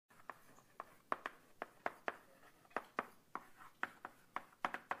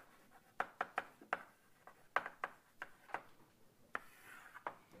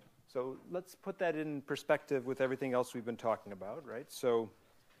So let's put that in perspective with everything else we've been talking about, right? So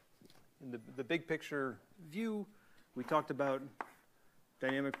in the big picture view, we talked about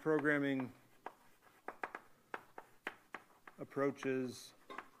dynamic programming approaches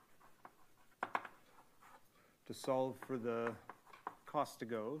to solve for the cost to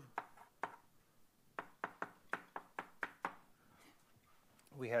go.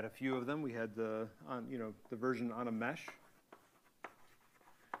 We had a few of them. We had the version on a mesh,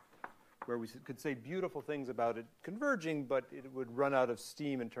 where we could say beautiful things about it converging, but it would run out of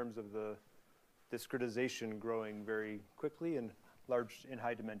steam in terms of the discretization growing very quickly and large in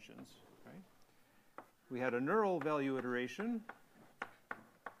high dimensions. Right? We had a neural value iteration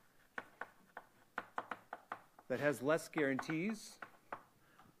that has less guarantees,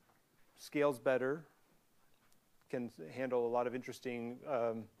 scales better, can handle a lot of interesting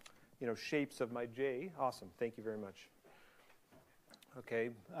shapes of my J. Awesome, thank you very much. Okay,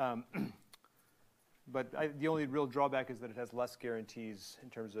 but the only real drawback is that it has less guarantees in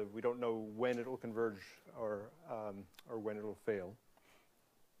terms of we don't know when it will converge or when it will fail.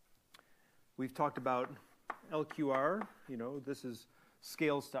 We've talked about LQR. This is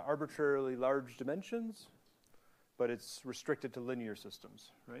scales to arbitrarily large dimensions, but it's restricted to linear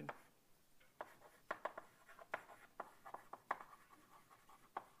systems, right?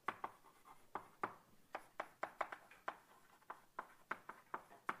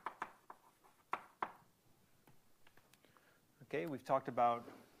 Okay, we've talked about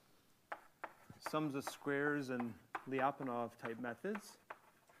sums of squares and Lyapunov type methods.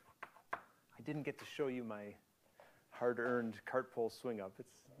 I didn't get to show you my hard-earned cart pole swing up.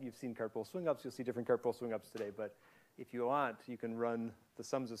 You've seen cart pole swing ups, you'll see different cart pole swing ups today, but if you want, you can run the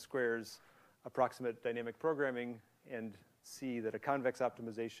sums of squares approximate dynamic programming and see that a convex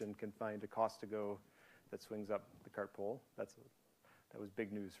optimization can find a cost to go that swings up the cart pole. That was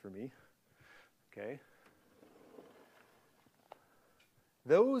big news for me. Okay.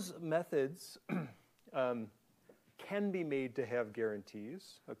 Those methods can be made to have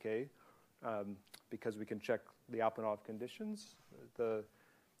guarantees, okay, because we can check the Lyapunov conditions. The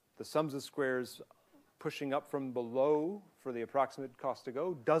sums of squares pushing up from below for the approximate cost to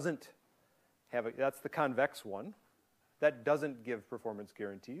go doesn't have that's the convex one. That doesn't give performance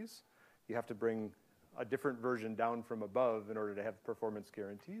guarantees. You have to bring a different version down from above in order to have performance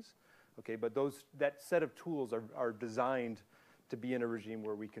guarantees. Okay, but that set of tools are designed to be in a regime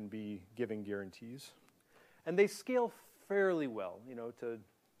where we can be giving guarantees. And they scale fairly well, to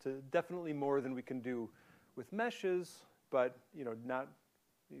definitely more than we can do with meshes, but not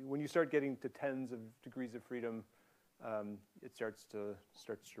when you start getting to tens of degrees of freedom, it starts to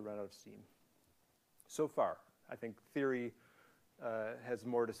run out of steam. So far, I think theory has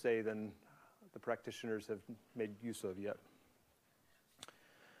more to say than the practitioners have made use of yet.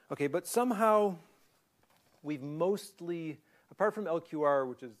 Okay, but somehow we've mostly, apart from LQR,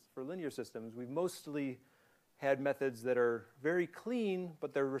 which is for linear systems, we've mostly had methods that are very clean,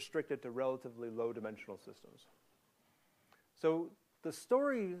 but they're restricted to relatively low dimensional systems. So the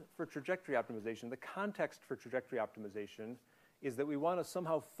story for trajectory optimization, the context for trajectory optimization, is that we want to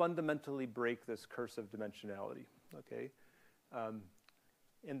somehow fundamentally break this curse of dimensionality, okay?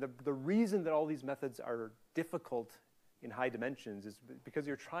 And the reason that all these methods are difficult in high dimensions is because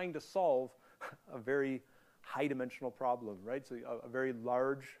you're trying to solve a very high dimensional problem, right? So a very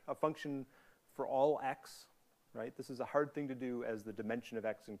large, a function for all x, right? This is a hard thing to do as the dimension of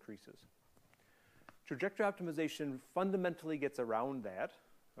x increases. Trajectory optimization fundamentally gets around that,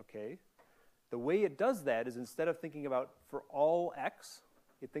 okay? The way it does that is instead of thinking about for all x,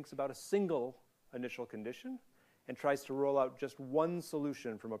 it thinks about a single initial condition and tries to roll out just one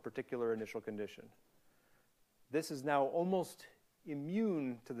solution from a particular initial condition. This is now almost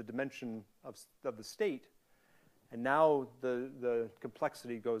immune to the dimension of the state, and now the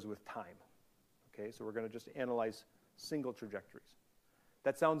complexity goes with time. Okay, so we're going to just analyze single trajectories.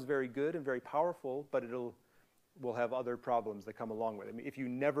 That sounds very good and very powerful, but will have other problems that come along with it. I mean, if you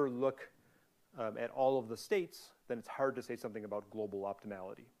never look at all of the states, then it's hard to say something about global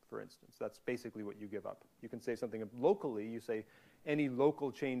optimality, for instance. That's basically what you give up. You can say something locally. You say, any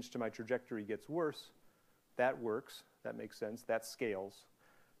local change to my trajectory gets worse. That works. That makes sense. That scales.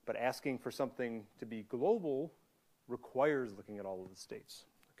 But asking for something to be global requires looking at all of the states.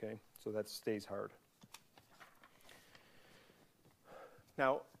 Okay, so that stays hard.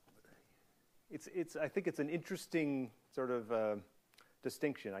 Now, I think it's an interesting sort of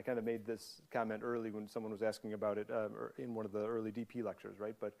distinction. I kind of made this comment early when someone was asking about it in one of the early DP lectures,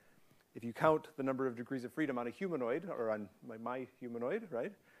 right? But if you count the number of degrees of freedom on a humanoid, or on my humanoid,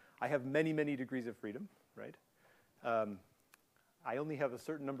 right? I have many, many degrees of freedom, right? I only have a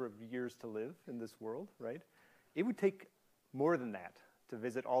certain number of years to live in this world, right? It would take more than that to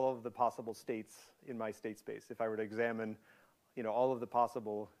visit all of the possible states in my state space if I were to examine, all of the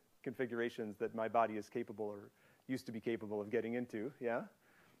possible configurations that my body is capable or used to be capable of getting into, yeah?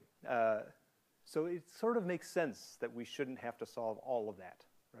 So it sort of makes sense that we shouldn't have to solve all of that,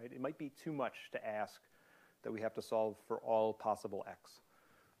 right? It might be too much to ask that we have to solve for all possible x.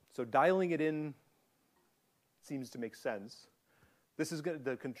 So dialing it in seems to make sense. This is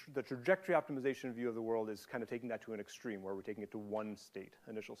the trajectory optimization view of the world is kind of taking that to an extreme where we're taking it to one state,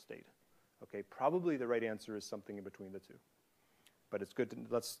 initial state. Okay, probably the right answer is something in between the two. But it's good to,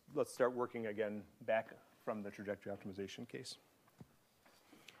 let's start working again back from the trajectory optimization case.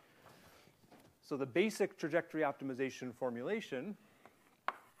 So the basic trajectory optimization formulation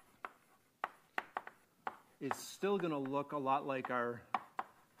is still going to look a lot like our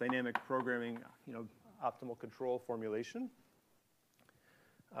dynamic programming, optimal control formulation.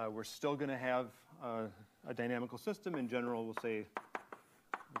 We're still going to have a dynamical system. In general, we'll say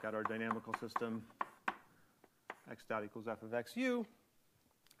we've got our dynamical system, x dot equals f of xu.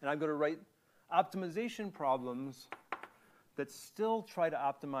 And I'm going to write optimization problems that still try to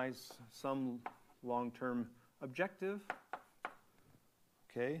optimize some long-term objective.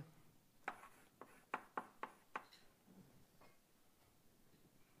 Okay.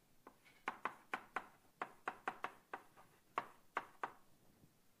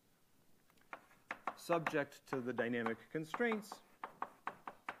 Subject to the dynamic constraints.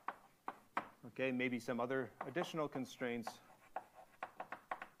 Okay, maybe some other additional constraints,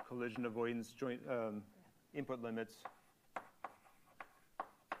 collision avoidance, joint input limits.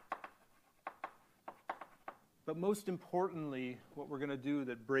 But most importantly, what we're going to do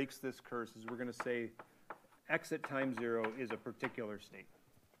that breaks this curse is we're going to say x at time 0 is a particular state.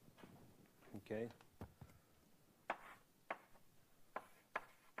 Okay.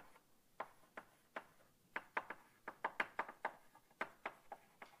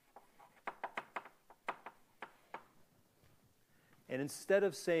 And instead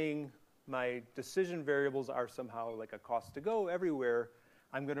of saying my decision variables are somehow like a cost to go everywhere,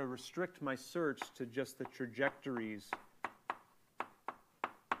 I'm going to restrict my search to just the trajectories,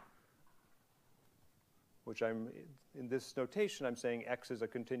 which in this notation, I'm saying x is a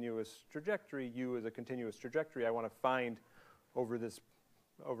continuous trajectory, u is a continuous trajectory. I want to find over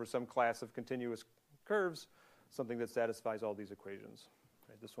some class of continuous curves something that satisfies all these equations.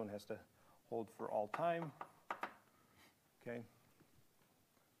 Right, this one has to hold for all time. Okay.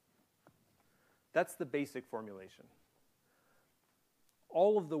 That's the basic formulation.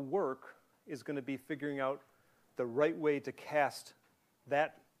 All of the work is going to be figuring out the right way to cast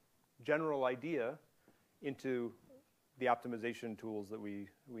that general idea into the optimization tools that we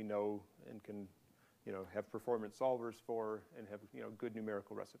know and can have performance solvers for and have good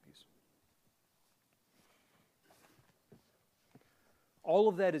numerical recipes. All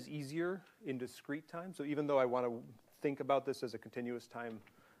of that is easier in discrete time. So even though I want to think about this as a continuous time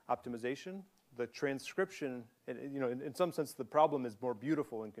optimization, the transcription, in some sense, the problem is more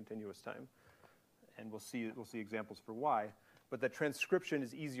beautiful in continuous time, and we'll see examples for why. But the transcription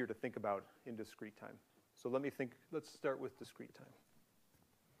is easier to think about in discrete time. So let's start with discrete time.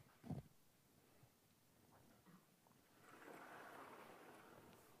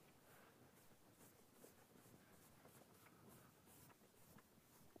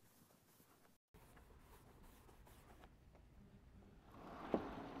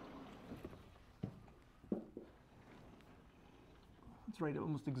 Let's write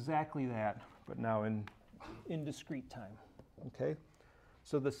almost exactly that, but now in discrete time. Okay,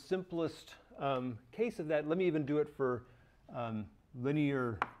 so the simplest case of that, let me even do it for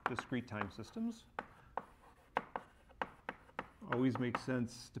linear discrete time systems. Always makes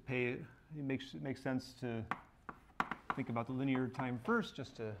sense to it makes sense to think about the linear time first,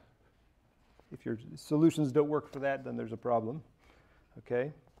 just to, if your solutions don't work for that, then there's a problem.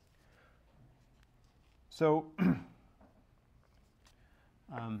 Okay, so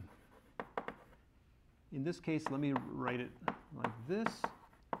in this case, let me write it like this.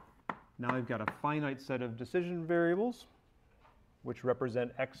 Now I've got a finite set of decision variables, which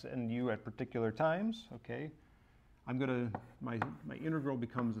represent x and u at particular times. Okay, my integral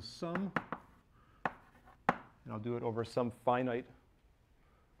becomes a sum, and I'll do it over some finite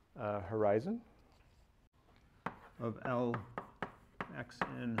horizon of L x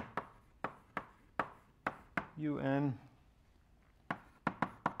n u n.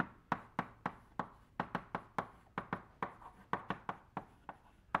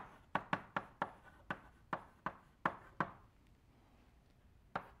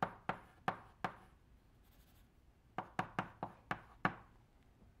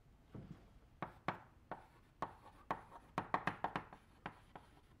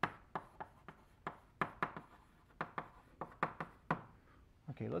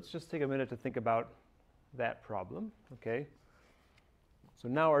 Okay, let's just take a minute to think about that problem, okay? So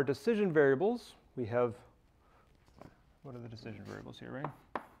now our decision variables, we have, what are the decision variables here,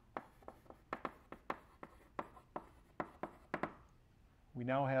 right? We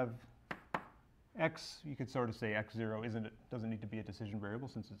now have x, you could sort of say x0 doesn't need to be a decision variable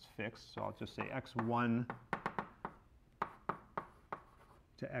since it's fixed, so I'll just say x1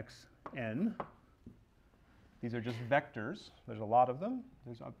 to xn. These are just vectors. There's a lot of them.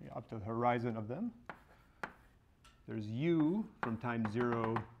 There's up to the horizon of them. There's u from time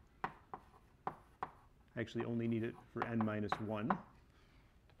 0. I actually only need it for n minus 1,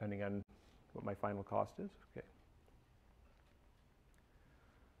 depending on what my final cost is. Okay.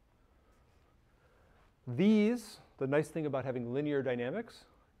 These, the nice thing about having linear dynamics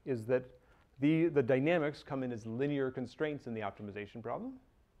is that the dynamics come in as linear constraints in the optimization problem,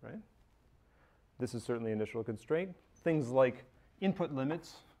 right? This is certainly initial constraint. Things like input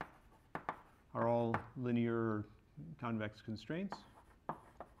limits are all linear convex constraints.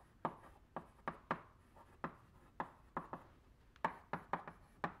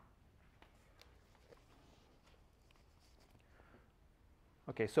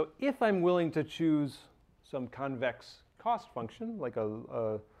 Okay, so if I'm willing to choose some convex cost function, like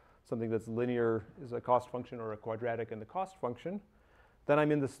something that's linear is a cost function or a quadratic in the cost function, then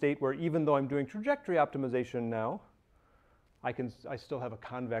I'm in the state where even though I'm doing trajectory optimization now, I still have a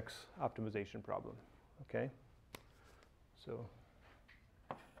convex optimization problem, okay? So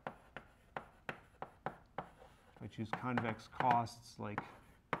I choose convex costs like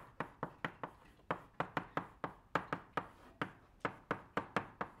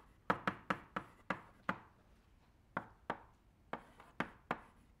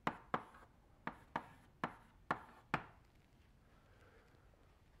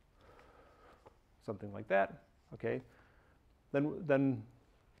something like that, okay? Then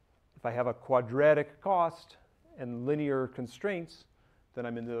if I have a quadratic cost and linear constraints, then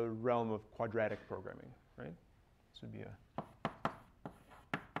I'm in the realm of quadratic programming, right? This would be a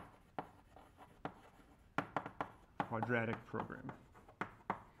quadratic program.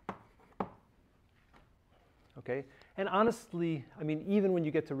 Okay, and honestly, I mean, even when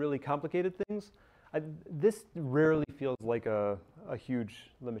you get to really complicated things, this rarely feels like a huge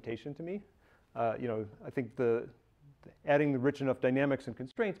limitation to me. You know, I think adding the rich enough dynamics and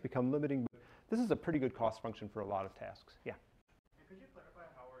constraints become limiting, but this is a pretty good cost function for a lot of tasks. Yeah. And could you clarify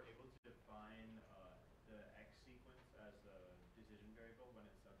how we're able to define the x sequence as a decision variable when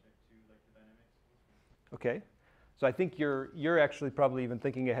it's subject to like the dynamics? Okay. So I think you're actually probably even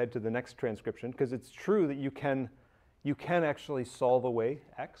thinking ahead to the next transcription, because it's true that you can actually solve away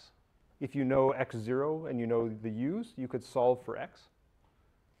x. If you know x0 and you know the u's, you could solve for x.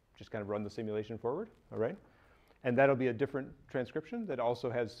 Just kind of run the simulation forward, all right? And that'll be a different transcription that also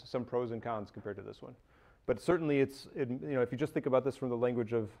has some pros and cons compared to this one. But certainly you know, if you just think about this from the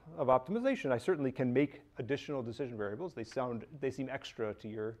language of optimization, I certainly can make additional decision variables. They seem extra to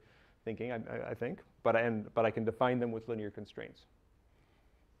your thinking, I think, but I can define them with linear constraints.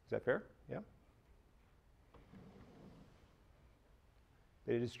 Is that fair? Yeah?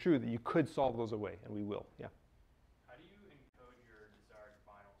 It is true that you could solve those away, and we will, yeah. How do you encode your desired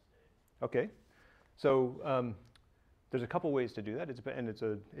final state? Okay, so there's a couple ways to do that, and it's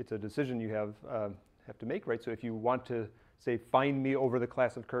a decision you have to make, right? So if you want to say, find me over the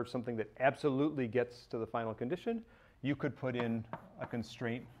class of curves something that absolutely gets to the final condition, you could put in a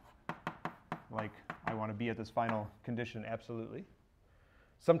constraint like I want to be at this final condition absolutely.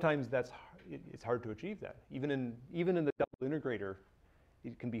 Sometimes it's hard to achieve that. Even in the double integrator,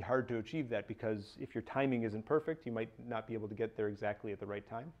 it can be hard to achieve that because if your timing isn't perfect, you might not be able to get there exactly at the right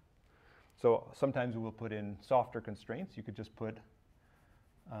time. So sometimes we'll put in softer constraints. You could just put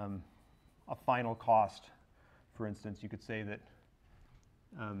a final cost. For instance, you could say that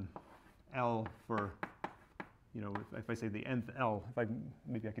L for, you know, if I say the nth L,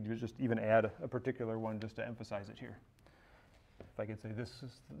 maybe I could just even add a particular one just to emphasize it here. If I could say this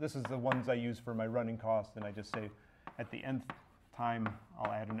is the ones I use for my running cost, and I just say at the nth time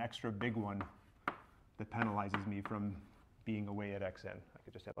I'll add an extra big one that penalizes me from being away at xn. I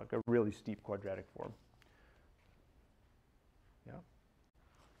could just have like a really steep quadratic form. Yeah.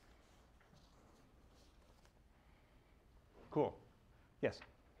 Cool. Yes.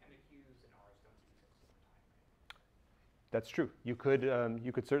 And the Q's and R's don't be fixed over time, right? That's true. You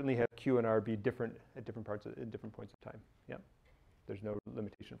could certainly have Q and R be different at different points of time. Yeah. There's no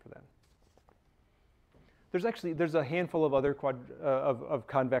limitation for that. There's a handful of other of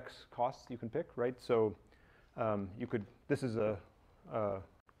convex costs you can pick, right? So this is a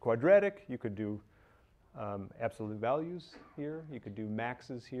quadratic. You could do absolute values here. You could do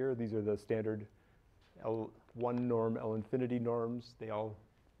maxes here. These are the standard L1 norm, L infinity norms. They all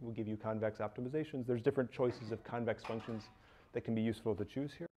will give you convex optimizations. There's different choices of convex functions that can be useful to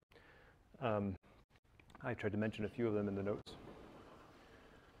choose here. I tried to mention a few of them in the notes.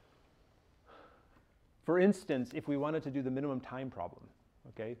 For instance, if we wanted to do the minimum time problem,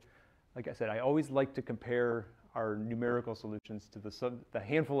 okay? Like I said, I always like to compare our numerical solutions to the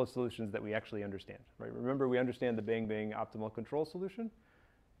handful of solutions that we actually understand, right? Remember, we understand the bang-bang optimal control solution.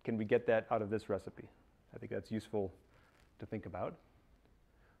 Can we get that out of this recipe? I think that's useful to think about.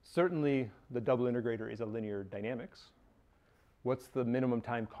 Certainly, the double integrator is a linear dynamics. What's the minimum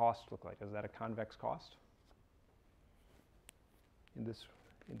time cost look like? Is that a convex cost in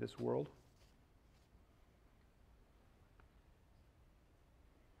this world?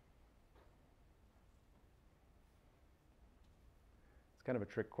 It's kind of a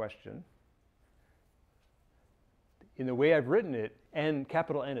trick question. In the way I've written it,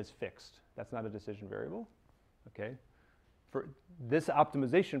 capital N is fixed. That's not a decision variable, okay? For this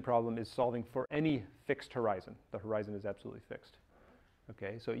optimization problem is solving for any fixed horizon. The horizon is absolutely fixed,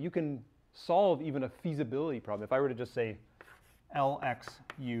 okay? So you can solve even a feasibility problem. If I were to just say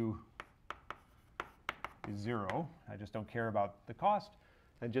LXU is 0, I just don't care about the cost,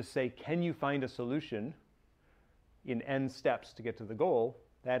 and just say, can you find a solution in n steps to get to the goal?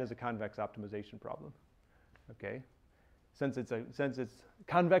 That is a convex optimization problem, okay? Since it's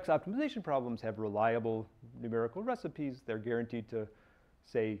convex optimization problems have reliable numerical recipes, they're guaranteed to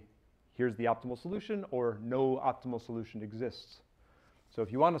say, here's the optimal solution, or no optimal solution exists. So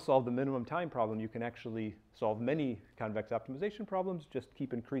if you want to solve the minimum time problem, you can actually solve many convex optimization problems. Just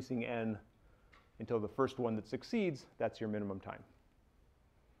keep increasing n until the first one that succeeds, that's your minimum time.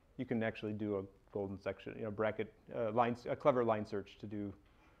 You can actually do a golden section, bracket, a clever line search to do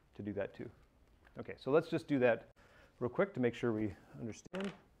that too. Okay, so let's just do that real quick to make sure we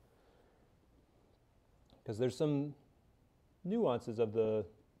understand, because there's some nuances of the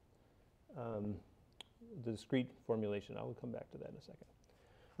discrete formulation. I will come back to that in a second.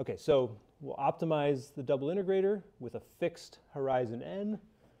 Okay, so we'll optimize the double integrator with a fixed horizon n.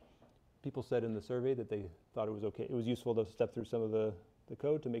 People said in the survey that they thought it was okay. It was useful to step through some of the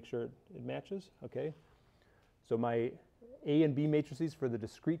code to make sure it matches, okay? So my A and B matrices for the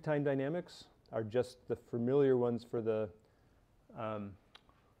discrete time dynamics are just the familiar ones for the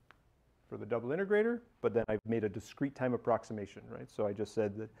double integrator, but then I've made a discrete time approximation, right? So I just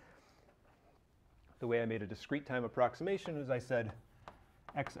said that the way I made a discrete time approximation is I said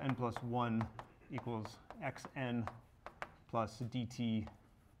xn plus 1 equals xn plus dt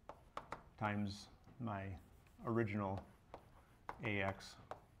times my original ax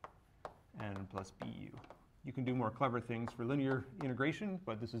n plus bu. You can do more clever things for linear integration,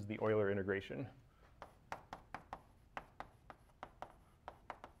 but this is the Euler integration.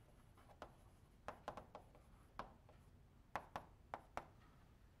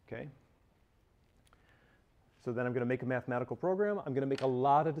 Okay. So then I'm going to make a mathematical program. I'm going to make a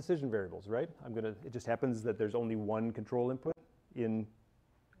lot of decision variables, right? It just happens that there's only one control input in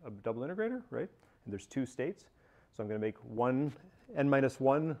a double integrator, right? And there's two states. So I'm going to make n minus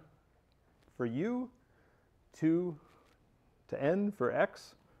 1 for u, 2 to n for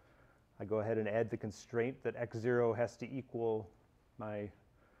x. I go ahead and add the constraint that x0 has to equal my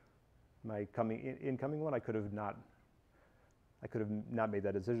incoming one. I could have not made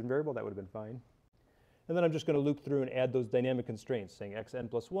that decision variable. That would have been fine. And then I'm just going to loop through and add those dynamic constraints, saying xn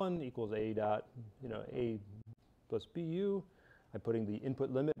plus 1 equals a dot, a plus bu. I'm putting the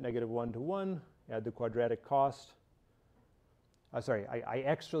input limit, -1 to 1, add the quadratic cost. I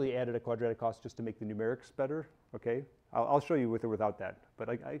actually added a quadratic cost just to make the numerics better, okay? I'll show you with or without that. But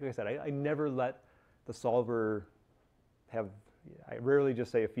like I said, I never let the solver I rarely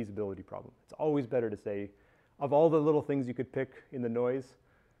just say a feasibility problem. It's always better to say, of all the little things you could pick in the noise,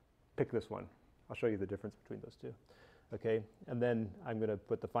 pick this one. I'll show you the difference between those two, okay? And then I'm going to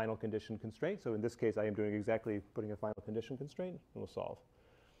put the final condition constraint. So in this case, I am doing exactly putting a final condition constraint, and we'll solve.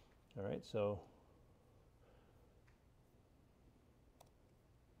 All right, so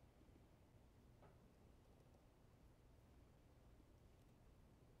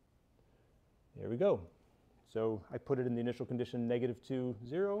there we go. So I put it in the initial condition -2,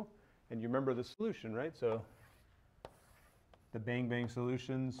 0, and you remember the solution, right? So the bang-bang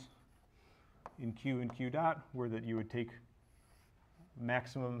solutions in Q and Q dot were that you would take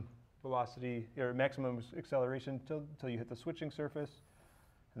maximum velocity or maximum acceleration till you hit the switching surface,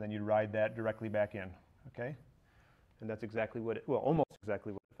 and then you'd ride that directly back in, okay? And that's exactly almost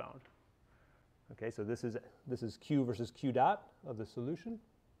exactly what it found. Okay, so this is Q versus Q dot of the solution.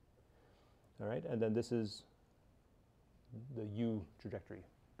 all right? And then this is the U trajectory,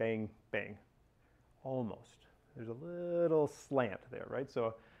 bang, bang, almost. There's a little slant there, right?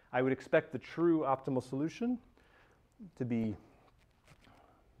 So I would expect the true optimal solution to be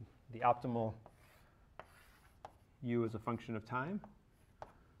the optimal U as a function of time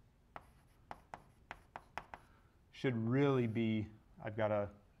should really be, I've got a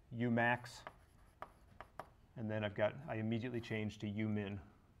U max, and then I immediately change to U min,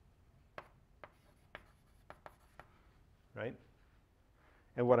 right?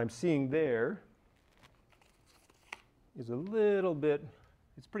 And what I'm seeing there is a little bit,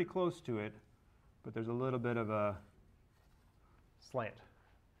 it's pretty close to it, but there's a little bit of a slant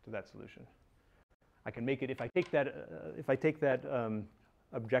to that solution. I can make it, if I take that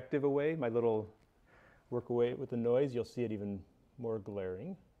objective away, my little work away with the noise, you'll see it even more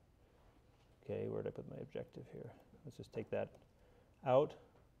glaring. Okay, where did I put my objective here? Let's just take that out.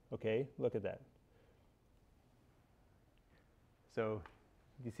 Okay, look at that. So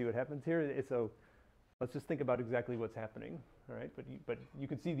you see what happens here? So let's just think about exactly what's happening, all right? But you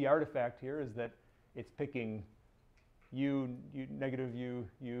can see the artifact here is that it's picking U, negative U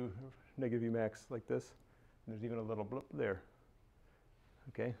max like this. And there's even a little blip there.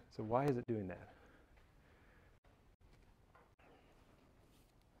 Okay, so why is it doing that?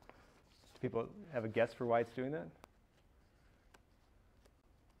 Do people have a guess for why it's doing that?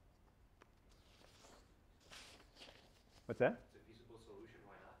 What's that? It's a feasible solution,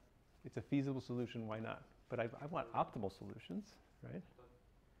 why not? It's a feasible solution, why not? But I want optimal solutions, right? I thought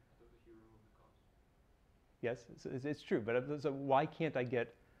if you remove the cost. Yes, it's true, but so why can't I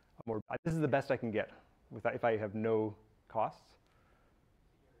get a more, this is the best I can get if I have no costs?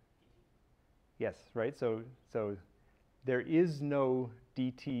 Yes, right, so there is no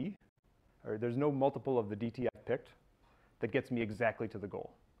DT, or there's no multiple of the DT I picked that gets me exactly to the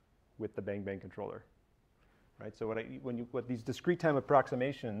goal with the bang bang controller, right? So what these discrete time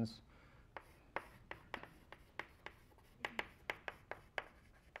approximations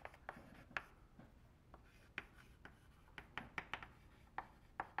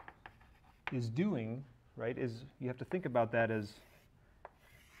is doing, right, is you have to think about that as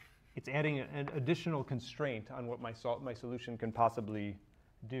it's adding an additional constraint on what my solution can possibly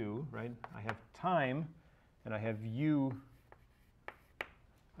do, right? I have time and I have U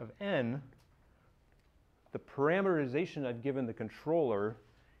of n. The parameterization I've given the controller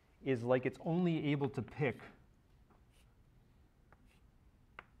is like it's only able to pick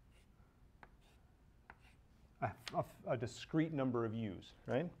a discrete number of U's,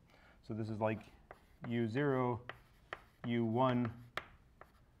 right? So this is like U0, U1,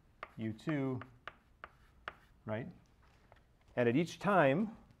 U2, right? And at each time,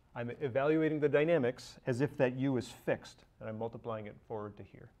 I'm evaluating the dynamics as if that U is fixed, and I'm multiplying it forward to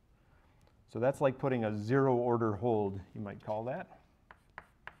here. So that's like putting a zero order hold, you might call that.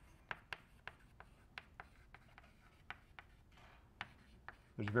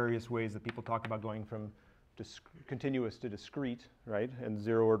 There's various ways that people talk about going from continuous to discrete, right? And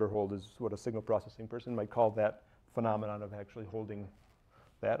zero order hold is what a signal processing person might call that phenomenon of actually holding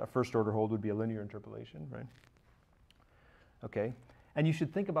that. A first order hold would be a linear interpolation, right? Okay, and you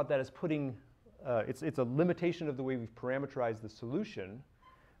should think about that as putting, it's a limitation of the way we've parameterized the solution,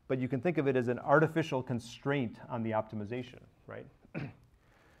 but you can think of it as an artificial constraint on the optimization, right?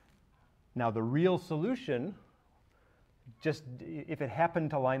 Now the real solution, just if it happened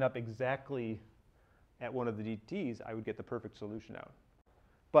to line up exactly at one of the DTs, I would get the perfect solution out.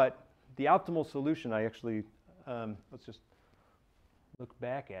 But the optimal solution, I actually, let's just look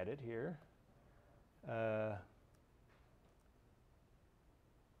back at it here.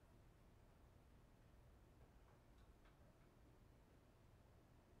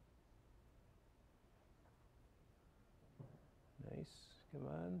 Nice, come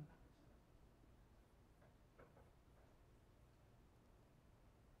on.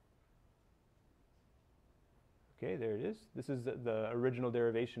 Okay, there it is. This is the original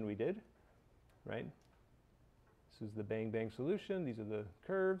derivation we did, right? This is the bang bang solution. These are the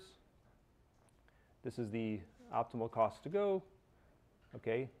curves. This is the optimal cost to go,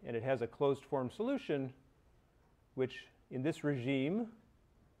 okay? And it has a closed form solution, which in this regime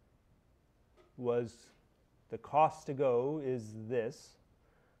was the cost to go is this.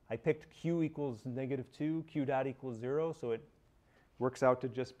 I picked Q equals -2, Q dot equals 0, so it works out to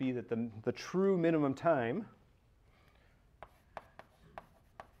just be that the true minimum time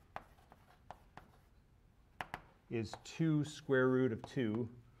is 2 square root of 2,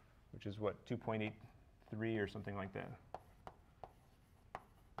 which is what, 2.83 or something like that.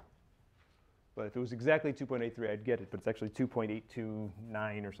 But if it was exactly 2.83, I'd get it, but it's actually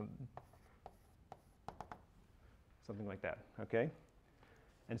 2.829 or something. something like that, okay?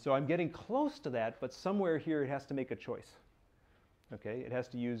 And so I'm getting close to that, but somewhere here it has to make a choice, okay? It has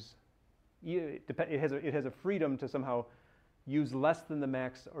to use, it has a freedom to somehow use less than the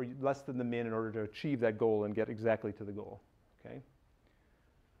max or less than the min in order to achieve that goal and get exactly to the goal, okay?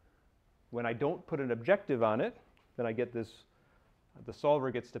 When I don't put an objective on it, then I get this, the solver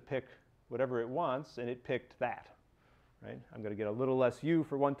gets to pick whatever it wants, and it picked that, right? I'm going to get a little less u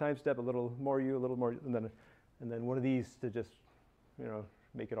for one time step, a little more u, a little more, and then one of these to just, you know,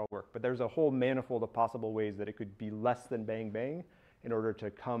 make it all work. But there's a whole manifold of possible ways that it could be less than bang bang in order to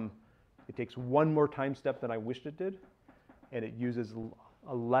come. It takes one more time step than I wished it did, and it uses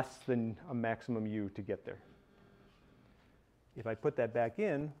a less than a maximum u to get there. If I put that back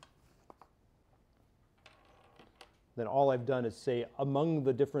in, then all I've done is say among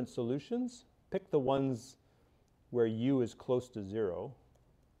the different solutions, pick the ones where u is close to 0,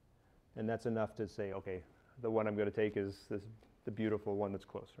 and that's enough to say, okay, the one I'm going to take is the beautiful one that's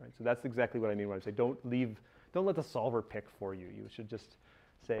close, right? So that's exactly what I mean when I say don't let the solver pick for you. You should just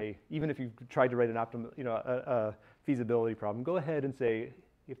say, even if you tried to write an optimal, you know, a feasibility problem, go ahead and say,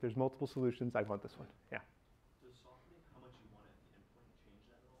 if there's multiple solutions, I want this one. Yeah. Does solver how much you want at the endpoint change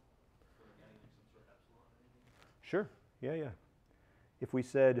that at all? For like adding like some sort of epsilon or anything? Sure. Yeah, yeah. If we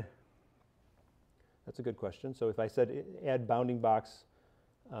said, that's a good question. So if I said add bounding box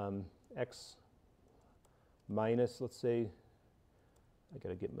x minus, let's say, I got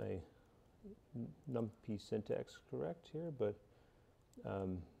to get my numpy syntax correct here, but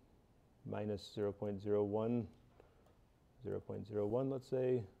minus 0.01, 0.01, let's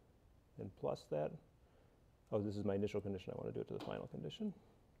say, and plus that. Oh, this is my initial condition. I want to do it to the final condition.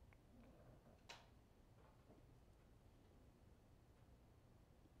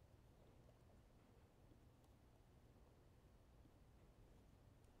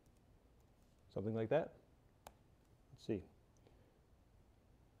 Something like that. Let's see.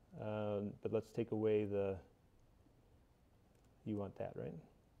 But let's take away the, you want that, right?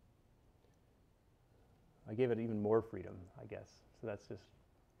 I gave it even more freedom, I guess. So that's just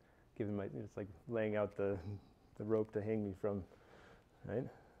giving my, it's like laying out the rope to hang me from, right?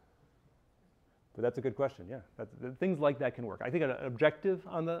 But that's a good question, yeah. Things like that can work. I think an objective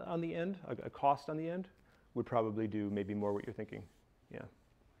on the end, a cost on the end, would probably do maybe more what you're thinking, yeah.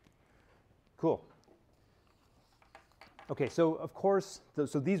 Cool. Okay, so of course,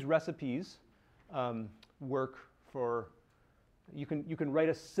 so these recipes work for, you can write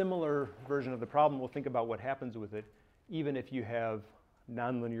a similar version of the problem. We'll think about what happens with it, even if you have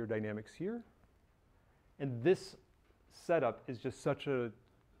nonlinear dynamics here. And this setup is just such a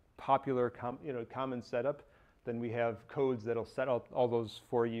popular, common setup. Then we have codes that'll set up all those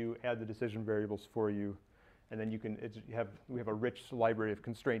for you, add the decision variables for you, and then we have a rich library of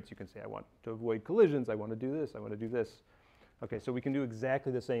constraints. You can say, I want to avoid collisions, I want to do this, I want to do this. Okay, so we can do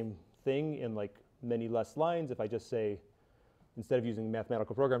exactly the same thing in like many less lines. If I just say, instead of using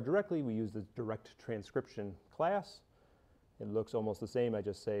mathematical program directly, we use the direct transcription class. It looks almost the same. I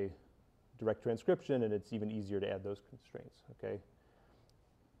just say direct transcription, and it's even easier to add those constraints, okay?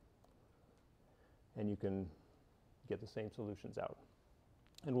 And you can get the same solutions out.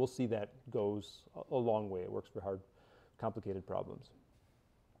 And we'll see that goes a long way. It works for hard, complicated problems.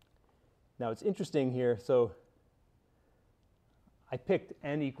 Now it's interesting here. So I picked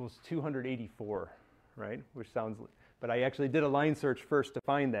n equals 284, right? Which sounds, but I actually did a line search first to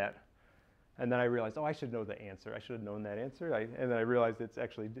find that. And then I realized, oh, I should know the answer. I should have known that answer. And then I realized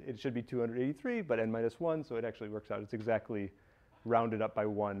it should be 283, but n minus 1, so it actually works out. It's exactly rounded up by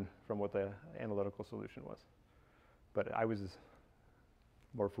 1 from what the analytical solution was. But I was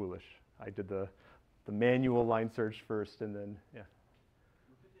more foolish. I did the manual line search first, and then, yeah. Can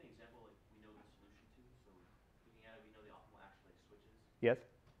we pick an example like we know the solution to? So looking at it, we know the optimal action like switches. Yes?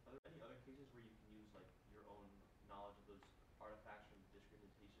 Are there any other cases where you can use like your own knowledge of those artifacts from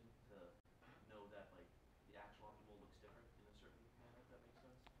discretization to know that like the actual optimal looks different in a certain manner, if that makes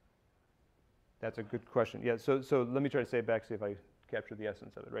sense? That's a good question. Yeah, so let me try to say it back, see if I capture the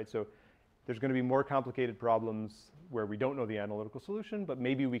essence of it, right? So there's going to be more complicated problems where we don't know the analytical solution, but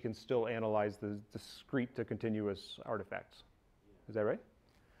maybe we can still analyze the discrete to continuous artifacts. Is that right?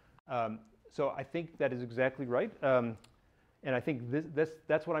 So I think that is exactly right. And I think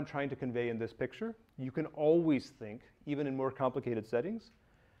that's what I'm trying to convey in this picture. You can always think, even in more complicated settings,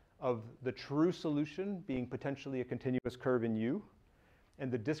 of the true solution being potentially a continuous curve in U, and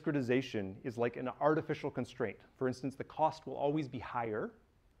the discretization is like an artificial constraint. For instance, the cost will always be higher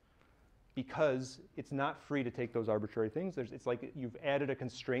because it's not free to take those arbitrary things. It's like you've added a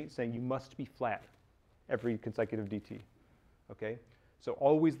constraint saying you must be flat every consecutive dt, okay? So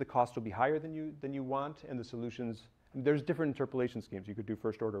always the cost will be higher than you want, and the solutions There's different interpolation schemes. You could do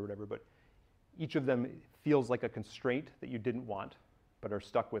first order or whatever, but each of them feels like a constraint that you didn't want, but are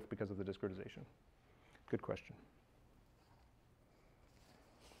stuck with because of the discretization. Good question.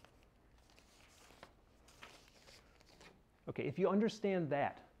 Okay, if you understand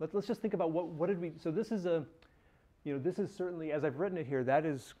that, let's just think about what did we, so this is a, this is certainly, as I've written it here, that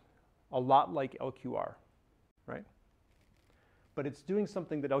is a lot like LQR, right? But it's doing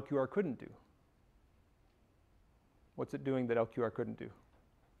something that LQR couldn't do. What's it doing that LQR couldn't do?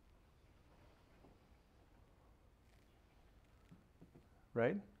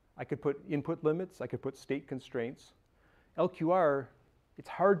 Right? I could put input limits, I could put state constraints. LQR, it's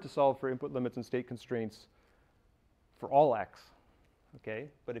hard to solve for input limits and state constraints for all x, okay?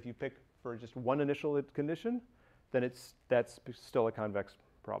 But if you pick for just one initial condition, then that's still a convex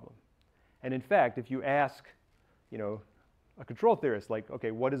problem. And in fact, if you ask, a control theorist, like,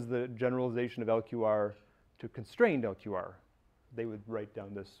 okay, what is the generalization of LQR to constrained LQR? They would write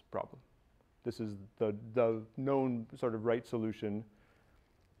down this problem. This is the known sort of right solution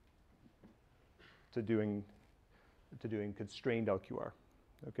to doing constrained LQR,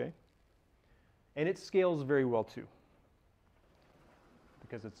 okay? And it scales very well too,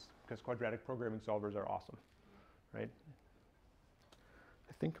 because quadratic programming solvers are awesome, right?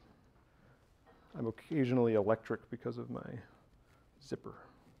 I think I'm occasionally electric because of my zipper.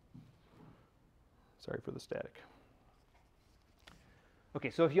 Sorry for the static. Okay,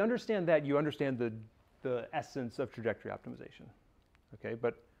 so if you understand that, you understand the essence of trajectory optimization, okay?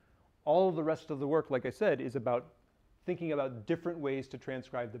 But all of the rest of the work, like I said, is about thinking about different ways to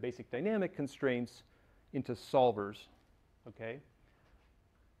transcribe the basic dynamic constraints into solvers, okay?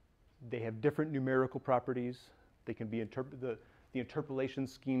 They have different numerical properties. They can be the interpolation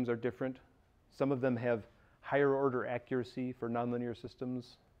schemes are different. Some of them have higher order accuracy for nonlinear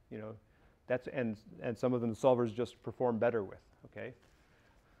systems, and some of them the solvers just perform better with, okay?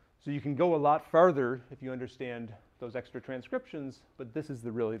 So you can go a lot farther if you understand those extra transcriptions, but this is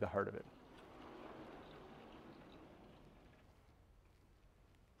really the heart of it.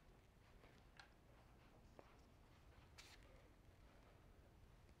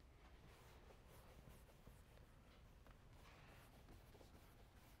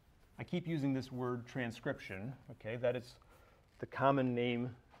 I keep using this word transcription, okay? That is the common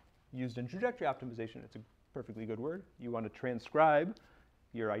name used in trajectory optimization. It's a perfectly good word. You want to transcribe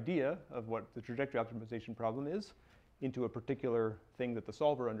your idea of what the trajectory optimization problem is into a particular thing that the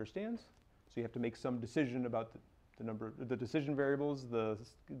solver understands. So you have to make some decision about the decision variables,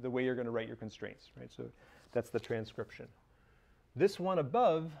 the way you're going to write your constraints, right? So that's the transcription. This one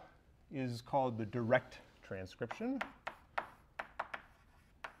above is called the direct transcription.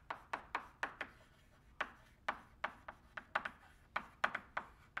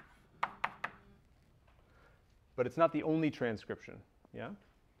 But it's not the only transcription, yeah?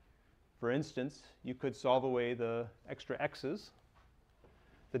 For instance, you could solve away the extra x's.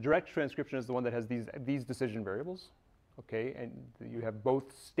 The direct transcription is the one that has these decision variables, okay? And you have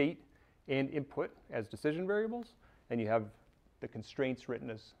both state and input as decision variables, and you have the constraints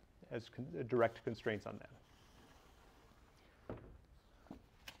written as direct constraints on that.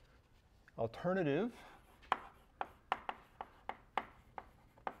 Alternative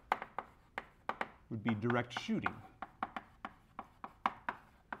would be direct shooting.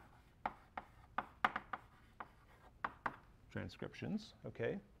 Transcriptions,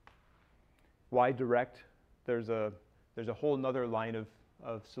 okay? Why direct? There's a whole nother line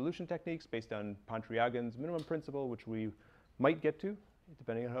of solution techniques based on Pontryagin's minimum principle, which we might get to,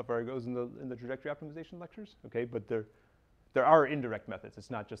 depending on how far it goes in the trajectory optimization lectures, okay? But there are indirect methods.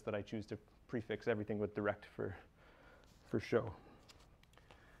 It's not just that I choose to prefix everything with direct for show.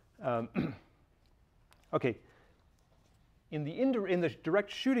 Okay, in the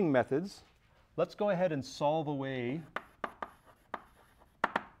direct shooting methods, let's go ahead and solve away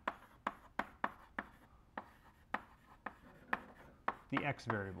the x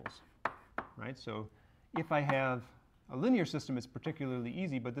variables, right? So if I have a linear system, it's particularly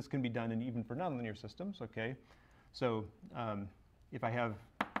easy, but this can be done even for nonlinear systems, okay? So if I have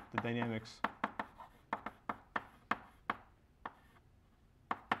the dynamics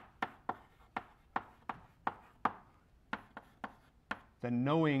then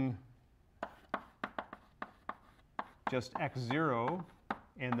knowing just x0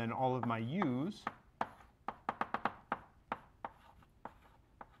 and then all of my u's,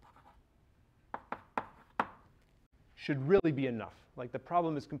 should really be enough. Like the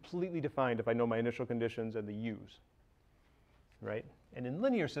problem is completely defined if I know my initial conditions and the u's, right? And in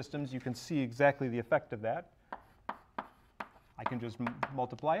linear systems, you can see exactly the effect of that. I can just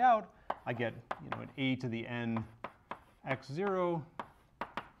multiply out. I get an a to the n x0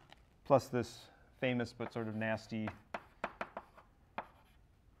 plus this famous but sort of nasty,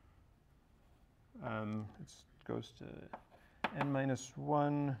 it goes to n minus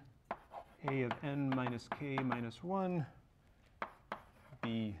 1, a of n minus k minus 1,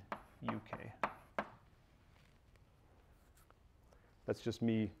 b uk. That's just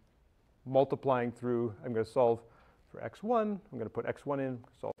me multiplying through. I'm going to solve for x1. I'm going to put x1 in,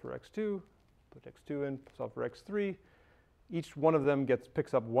 solve for x2, put x2 in, solve for x3. Each one of them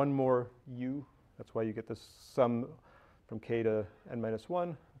picks up one more u. That's why you get this sum from k to n minus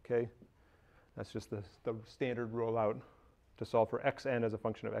 1. Okay, that's just the standard rollout to solve for xn as a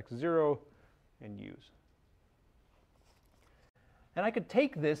function of x0 and u's. And I could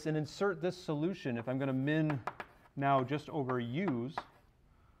take this and insert this solution if I'm going to min now just over u's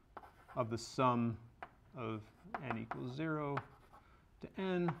of the sum of n equals 0 to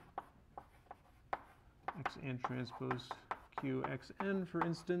n, xn transpose q xn, for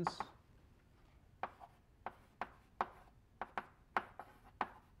instance.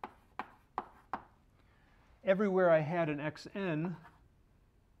 Everywhere I had an xn,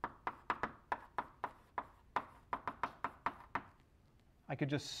 I could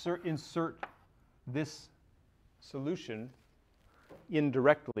just insert this solution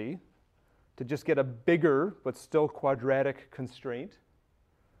indirectly to just get a bigger but still quadratic constraint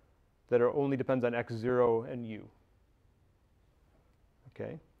that only depends on x0 and u.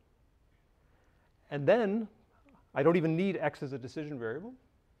 Okay? And then I don't even need x as a decision variable.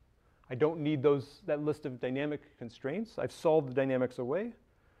 I don't need that list of dynamic constraints. I've solved the dynamics away,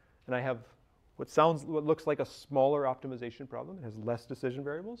 and I have what looks like a smaller optimization problem. It has less decision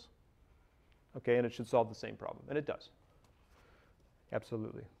variables. Okay, and it should solve the same problem, and it does.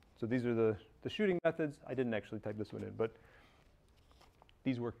 Absolutely. So these are the shooting methods. I didn't actually type this one in, but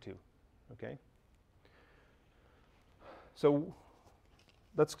these work too. Okay. So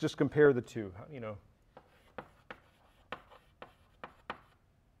let's just compare the two. You know.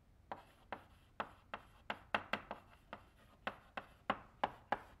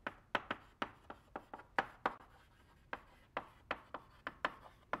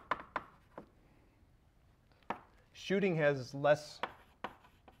 Shooting has less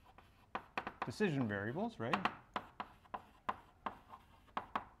decision variables, right?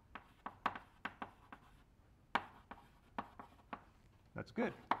 That's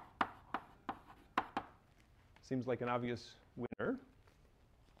good. Seems like an obvious winner.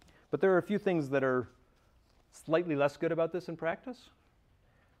 But there are a few things that are slightly less good about this in practice.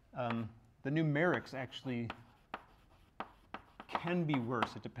 The numerics actually can be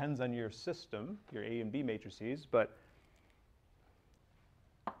worse. It depends on your system, your A and B matrices, but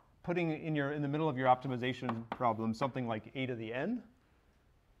putting in the middle of your optimization problem something like a to the n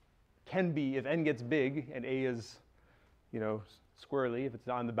can be, if n gets big and a is, squirrely, if it's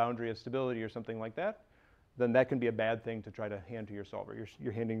on the boundary of stability or something like that, then that can be a bad thing to try to hand to your solver.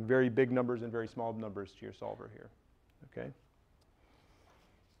 You're handing very big numbers and very small numbers to your solver here, okay?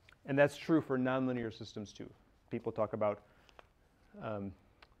 And that's true for nonlinear systems too. People talk about,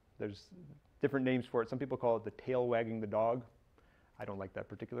 there's different names for it. Some people call it the tail wagging the dog. I don't like that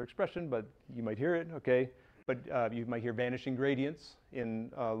particular expression, but you might hear it, okay? But you might hear vanishing gradients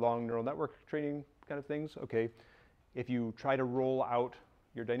in long neural network training kind of things, okay? If you try to roll out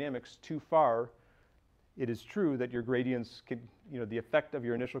your dynamics too far, it is true that your gradients can, the effect of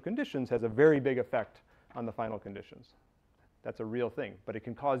your initial conditions has a very big effect on the final conditions. That's a real thing, but it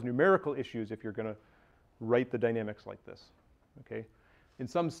can cause numerical issues if you're going to write the dynamics like this, okay? In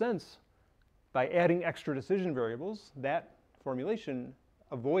some sense, by adding extra decision variables, that formulation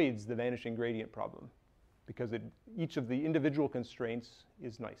avoids the vanishing gradient problem because each of the individual constraints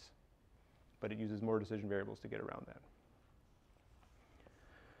is nice, but it uses more decision variables to get around that.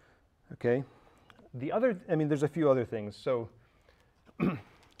 Okay, there's a few other things. So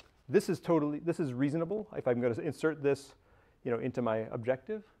this is reasonable if I'm going to insert this, into my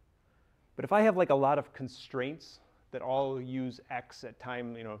objective. But if I have like a lot of constraints that all use x at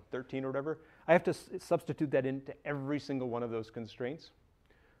time, 13 or whatever, I have to substitute that into every single one of those constraints.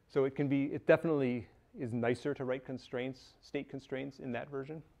 So it definitely is nicer to write constraints, state constraints in that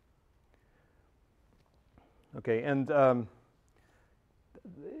version. Okay, and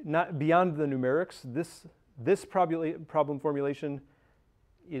not beyond the numerics, this problem formulation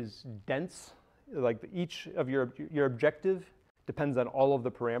is dense. Like each of your objective depends on all of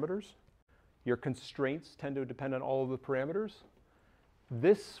the parameters. Your constraints tend to depend on all of the parameters.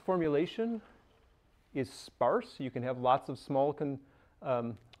 This formulation is sparse. You can have lots of small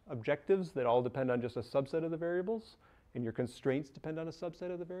objectives that all depend on just a subset of the variables, and your constraints depend on a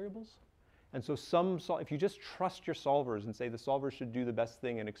subset of the variables. And so if you just trust your solvers and say the solver should do the best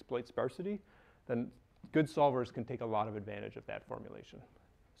thing and exploit sparsity, then good solvers can take a lot of advantage of that formulation.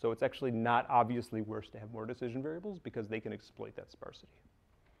 So it's actually not obviously worse to have more decision variables because they can exploit that sparsity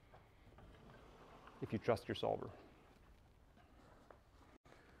if you trust your solver.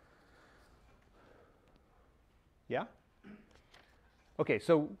 Yeah? Okay,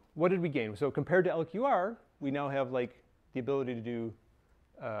 so what did we gain? So compared to LQR, we now have like the ability to do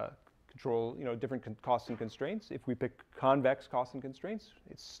control, different costs and constraints. If we pick convex costs and constraints,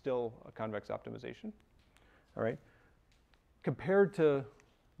 it's still a convex optimization. All right. Compared to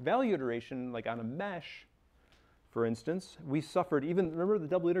value iteration, like on a mesh, for instance, we suffered remember the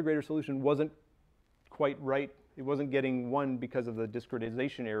double integrator solution wasn't quite right. It wasn't getting 1 because of the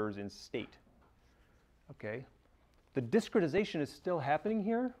discretization errors in state. Okay. The discretization is still happening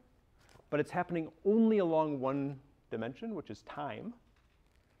here, but it's happening only along one dimension, which is time.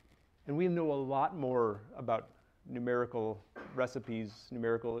 And we know a lot more about numerical recipes,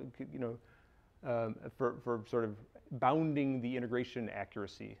 for sort of bounding the integration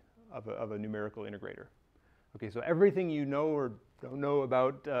accuracy of a numerical integrator. Okay, so everything you know or don't know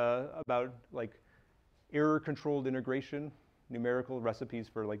about like error-controlled integration, numerical recipes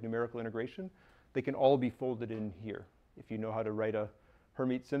for like numerical integration, they can all be folded in here. If you know how to write a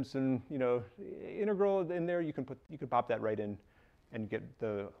Hermite-Simpson, integral in there, you can pop that right in and get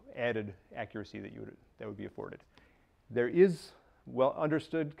the added accuracy that would be afforded. There is well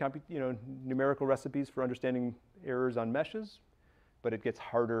understood, numerical recipes for understanding errors on meshes, but it gets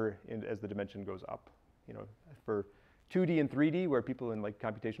harder as the dimension goes up. For 2D and 3D, where people in like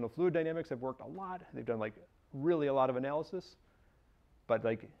computational fluid dynamics have worked a lot, they've done like really a lot of analysis, but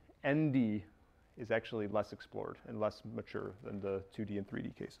like ND is actually less explored and less mature than the 2D and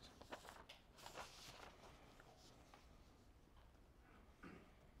 3D cases.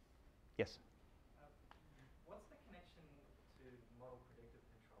 Yes? What's the connection to model predictive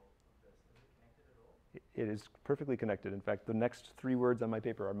control of this? Is it connected at all? It is perfectly connected. In fact, the next 3 words on my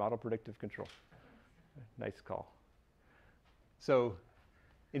paper are model predictive control. Nice call. So,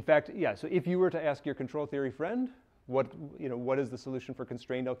 in fact, yeah, so if you were to ask your control theory friend, what is the solution for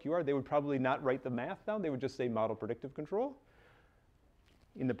constrained LQR? They would probably not write the math down. They would just say model predictive control.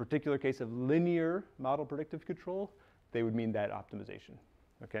 In the particular case of linear model predictive control, they would mean that optimization,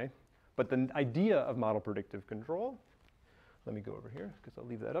 okay? But the idea of model predictive control, let me go over here because I'll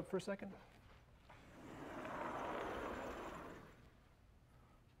leave that up for a second.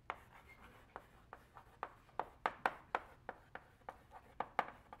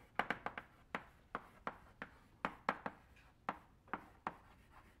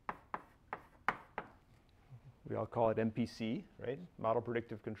 We all call it MPC, right? Model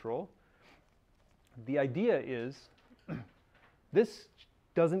predictive control. The idea is this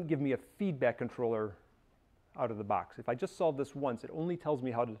doesn't give me a feedback controller out of the box. If I just solve this once, it only tells me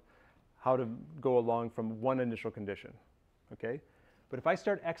how to go along from one initial condition, okay? But if I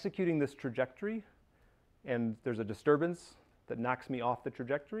start executing this trajectory and there's a disturbance that knocks me off the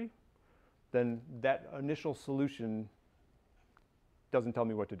trajectory, then that initial solution doesn't tell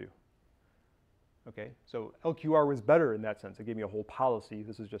me what to do. Okay, so LQR was better in that sense. It gave me a whole policy.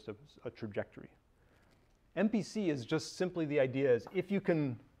 This is just a trajectory. MPC is just simply the idea is if you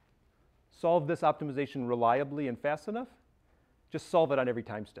can solve this optimization reliably and fast enough, just solve it on every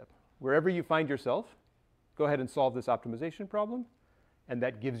time step. Wherever you find yourself, go ahead and solve this optimization problem, and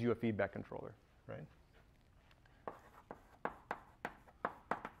that gives you a feedback controller, right?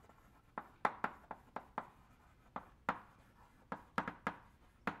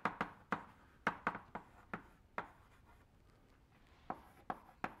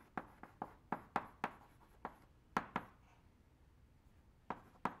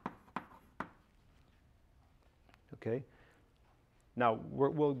 Okay. Now,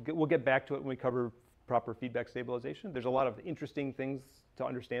 we'll get back to it when we cover proper feedback stabilization. There's a lot of interesting things to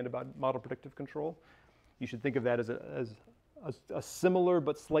understand about model predictive control. You should think of that as a similar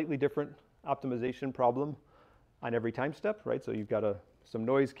but slightly different optimization problem on every time step, right? So you've got some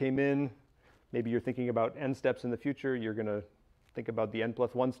noise came in. Maybe you're thinking about n steps in the future. You're going to think about the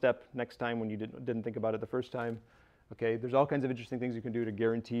n+1 step next time when you didn't think about it the first time. Okay, there's all kinds of interesting things you can do to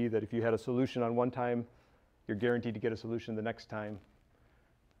guarantee that if you had a solution on one time, you're guaranteed to get a solution the next time.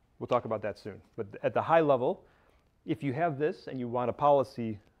 We'll talk about that soon. But at the high level, if you have this and you want a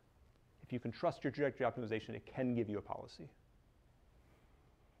policy, if you can trust your trajectory optimization, it can give you a policy.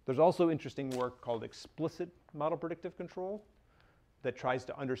 There's also interesting work called explicit model predictive control that tries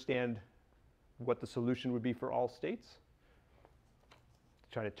to understand what the solution would be for all states.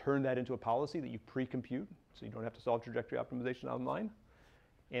 Try to turn that into a policy that you pre-compute so you don't have to solve trajectory optimization online.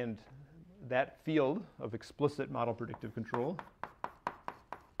 And that field of explicit model predictive control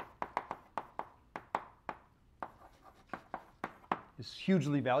is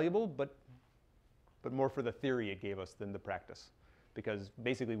hugely valuable, but more for the theory it gave us than the practice. Because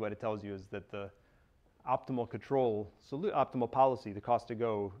basically what it tells you is that the optimal control, optimal policy, the cost to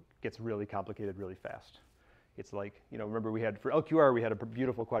go, gets really complicated really fast. It's like, remember we had, for LQR, we had a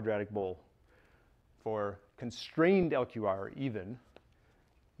beautiful quadratic bowl. For constrained LQR even,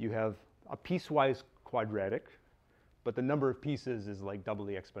 you have a piecewise quadratic, but the number of pieces is like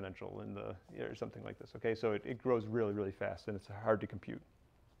doubly exponential or something like this, okay? So it grows really, really fast, and it's hard to compute.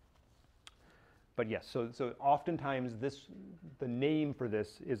 But yes, so oftentimes the name for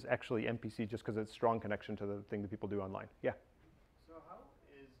this is actually MPC just because it's strong connection to the thing that people do online. Yeah? So how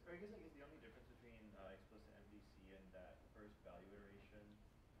is, or I guess the only difference between explicit MPC and that first value iteration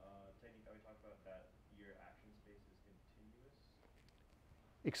technique that we talked about, that your action space is continuous?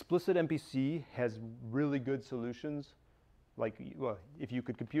 Explicit MPC has really good solutions. Like, well, if you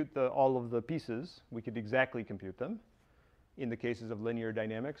could compute all of the pieces, we could exactly compute them. In the cases of linear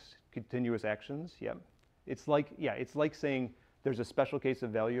dynamics, continuous actions, yeah. It's like saying there's a special case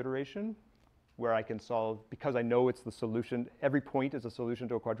of value iteration where I can solve, because I know it's the solution, every point is a solution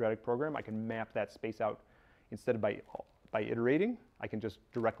to a quadratic program, I can map that space out. Instead of by iterating, I can just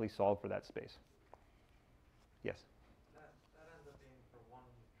directly solve for that space. Yes? That ends up being for one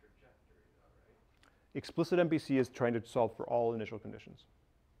trajectory though, right? Explicit MPC is trying to solve for all initial conditions.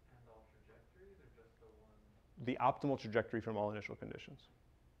 And all trajectories, or just the one The optimal trajectory from all initial conditions.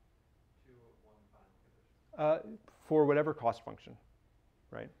 to one final condition? For whatever cost function,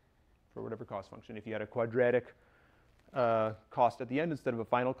 right? For whatever cost function. If you had a quadratic cost at the end instead of a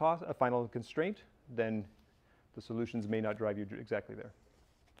final constraint, then the solutions may not drive you exactly there.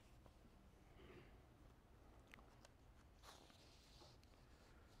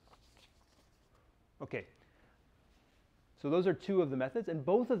 Okay. So those are two of the methods, and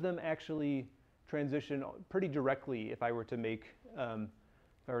both of them actually transition pretty directly if I were to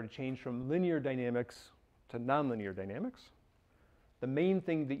change from linear dynamics to nonlinear dynamics. The main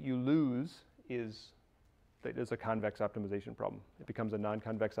thing that you lose is that it's a convex optimization problem. It becomes a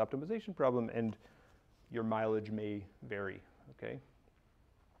non-convex optimization problem, and your mileage may vary, okay?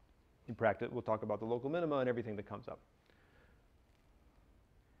 In practice, we'll talk about the local minima and everything that comes up.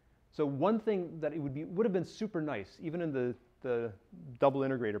 So one thing that would have been super nice, even in the double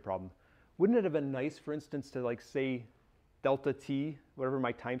integrator problem, wouldn't it have been nice, for instance, to like say delta t, whatever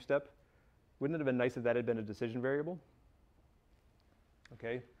my time step, wouldn't it have been nice if that had been a decision variable?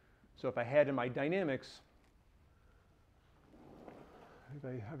 Okay, so if I had in my dynamics,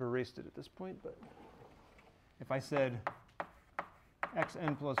 I've erased it at this point, but if I said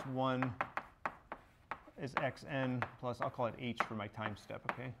xn plus 1 is xn plus, I'll call it h for my time step,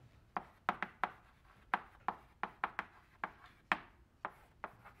 okay?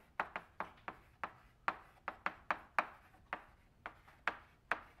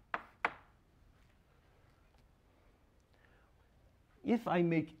 If I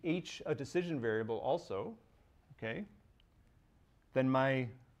make h a decision variable also, okay, then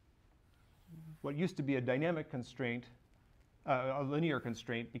what used to be a dynamic constraint, a linear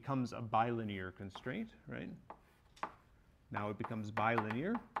constraint, becomes a bilinear constraint, right? Now it becomes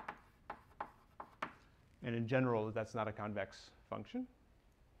bilinear. And in general, that's not a convex function.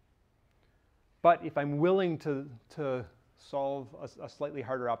 But if I'm willing to solve a slightly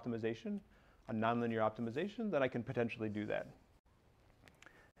harder optimization, a nonlinear optimization, then I can potentially do that.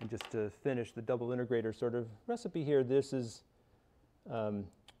 And just to finish the double integrator sort of recipe here, this is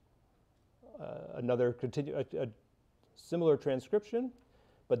another a similar transcription,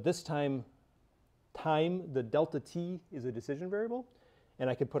 but this time, the delta t is a decision variable,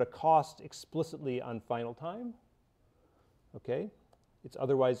 and I can put a cost explicitly on final time. Okay, it's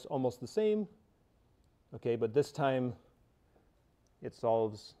otherwise almost the same. Okay, but this time it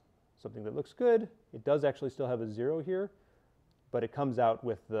solves something that looks good. It does actually still have a 0 here, but it comes out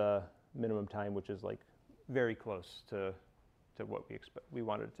with the minimum time, which is like very close to what we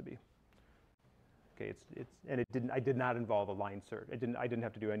wanted it to be. Okay, I did not involve a line search. I didn't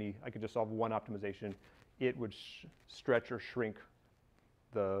have to do any. I could just solve one optimization. It would stretch or shrink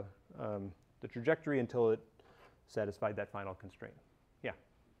the trajectory until it satisfied that final constraint. Yeah.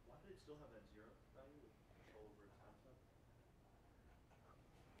 Why did it still have that 0 value with control over time step?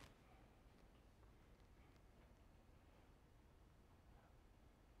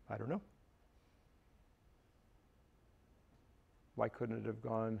 I don't know. Why couldn't it have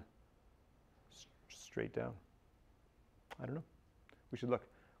gone straight down? I don't know. We should look.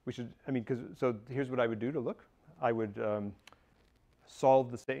 So here's what I would do to look. I would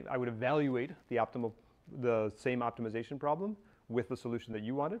solve the same, I would evaluate the same optimization problem with the solution that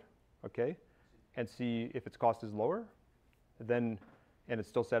you wanted, okay, and see if its cost is lower, then, and it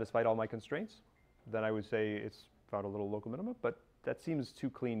still satisfied all my constraints, then I would say it's found a little local minima, but that seems too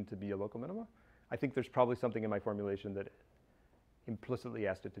clean to be a local minima. I think there's probably something in my formulation that implicitly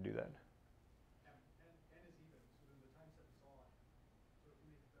asked it to do that. N is even, so then the time step is odd. So if we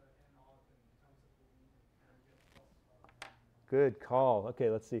make the N odd, then the time step will be even, and we get plus. Good call. Okay,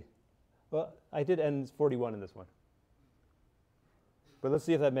 let's see. Well, I did N 41 in this one. But let's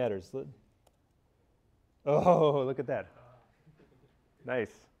see if that matters. Oh, look at that.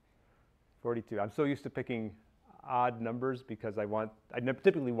 Nice. 42. I'm so used to picking odd numbers because I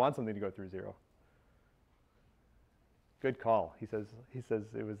typically want something to go through 0. Good call. He says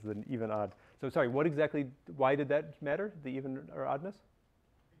it was the even odd. So sorry, why did that matter, the even or oddness?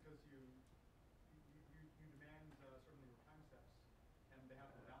 Because you demand certain number of time steps, and they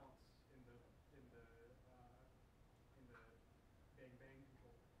have the balance in the bang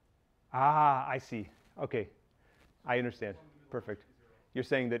control. Ah, I see. Okay, I understand. Perfect. You're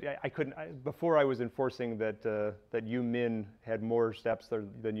saying that I couldn't, before I was enforcing that that U min had more steps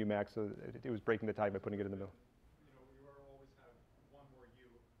than U max, so it was breaking the tie by putting it in the middle. You always have one more U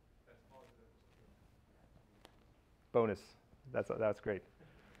that's positive. Bonus. That's great.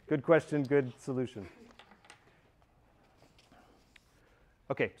 Good question, good solution.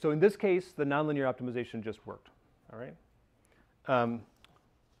 Okay, so in this case, the nonlinear optimization just worked, all right?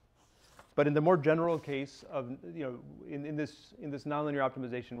 But in the more general case of, in this nonlinear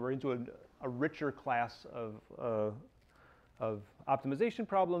optimization, we're into a richer class of optimization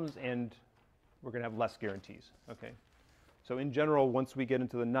problems, and we're going to have less guarantees, okay? So in general, once we get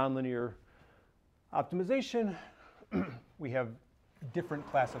into the nonlinear optimization, we have different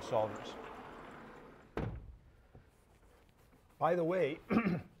class of solvers. By the way,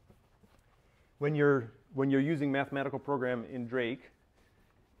 when you're using mathematical program in Drake,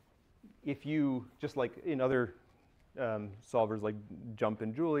 if you, just like in other solvers like JMP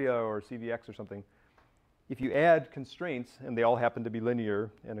in Julia or CVX or something, if you add constraints and they all happen to be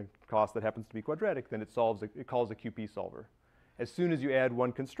linear and a cost that happens to be quadratic, then it calls a QP solver. As soon as you add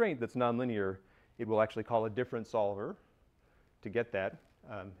one constraint that's nonlinear, it will actually call a different solver to get that.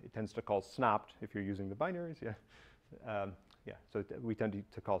 It tends to call SNOPT if you're using the binaries, yeah. So we tend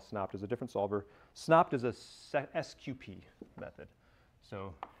to call SNOPT as a different solver. SNOPT is a SQP method.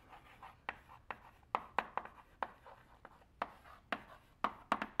 So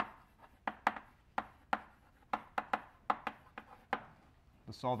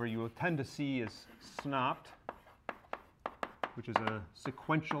the solver you will tend to see is SNOPT, which is a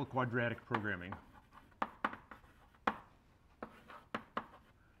sequential quadratic programming.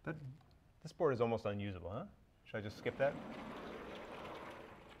 This board is almost unusable, huh? Should I just skip that?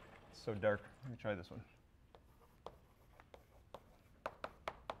 It's so dark. Let me try this one.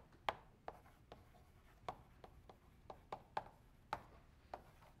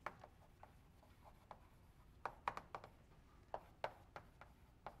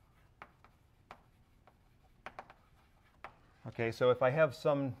 Okay, so if I have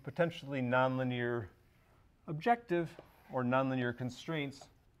some potentially nonlinear objective or nonlinear constraints,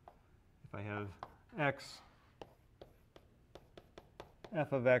 if I have x,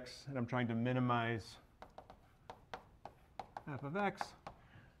 f of x, and I'm trying to minimize f of x,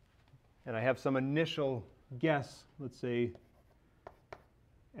 and I have some initial guess, let's say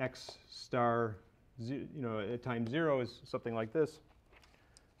x star, at time 0 is something like this.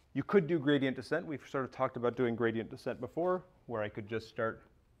 You could do gradient descent. We've sort of talked about doing gradient descent before, where I could just start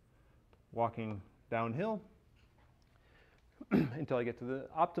walking downhill until I get to the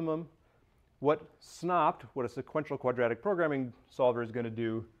optimum. What SNOPT, what a sequential quadratic programming solver is going to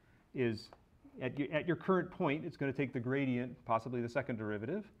do is, at your current point, it's going to take the gradient, possibly the second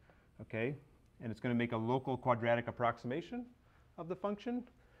derivative, okay, and it's going to make a local quadratic approximation of the function,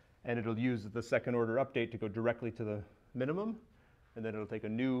 and it'll use the second order update to go directly to the minimum, and then it'll take a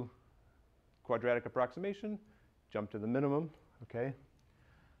new quadratic approximation, jump to the minimum, okay?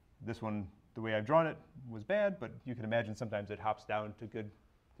 This one, the way I've drawn it, was bad, but you can imagine sometimes it hops down to good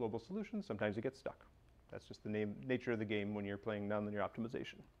global solutions, sometimes it gets stuck. That's just the nature of the game when you're playing nonlinear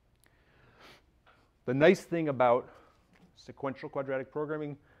optimization. The nice thing about sequential quadratic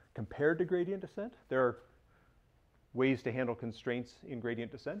programming compared to gradient descent, there are ways to handle constraints in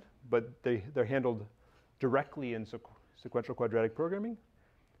gradient descent, but they're handled directly in sequential quadratic programming.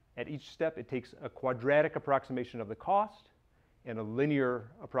 At each step, it takes a quadratic approximation of the cost and a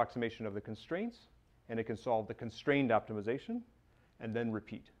linear approximation of the constraints, and it can solve the constrained optimization and then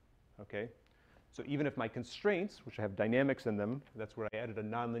repeat, okay? So even if my constraints, which have dynamics in them, that's where I added a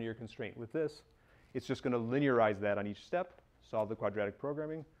nonlinear constraint with this, it's just going to linearize that on each step, solve the quadratic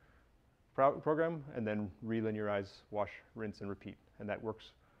programming program, and then relinearize, wash, rinse, and repeat. And that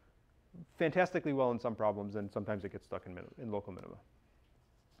works fantastically well in some problems, and sometimes it gets stuck in local minima.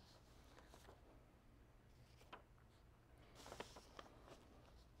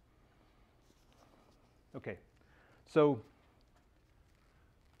 Okay, so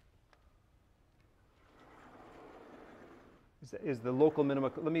is the local minima.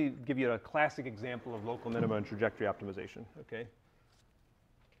 Let me give you a classic example of local minima and trajectory optimization, okay?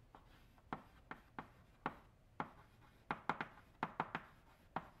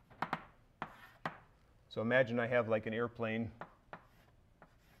 So imagine I have like an airplane.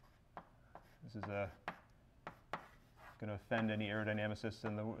 This is going to offend any aerodynamicists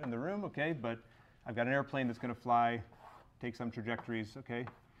in the room, okay? But I've got an airplane that's going to fly, take some trajectories, okay?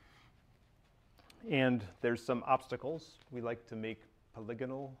 And there's some obstacles. We like to make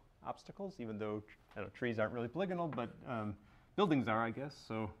polygonal obstacles, even though trees aren't really polygonal, but buildings are, I guess.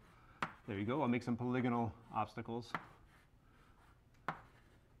 So there you go. I'll make some polygonal obstacles.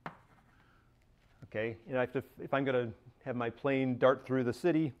 Okay, and if I'm going to have my plane dart through the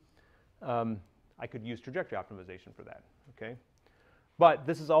city, I could use trajectory optimization for that, okay? But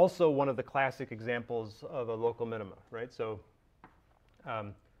this is also one of the classic examples of a local minima, right? So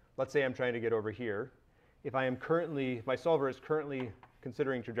let's say I'm trying to get over here. If my solver is currently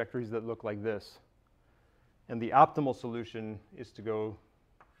considering trajectories that look like this, and the optimal solution is to go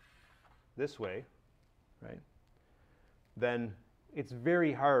this way, right? Then it's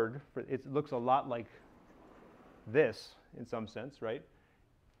very hard, it looks a lot like this in some sense, right?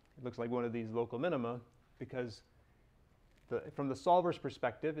 It looks like one of these local minima because from the solver's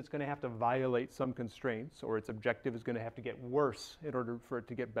perspective, it's going to have to violate some constraints, or its objective is going to have to get worse in order for it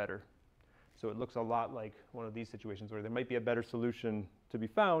to get better. So it looks a lot like one of these situations where there might be a better solution to be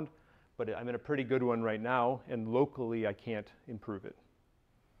found, but I'm in a pretty good one right now, and locally I can't improve it.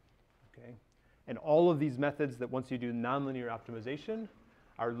 Okay? And all of these methods that once you do nonlinear optimization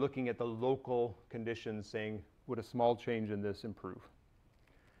are looking at the local conditions, saying, would a small change in this improve?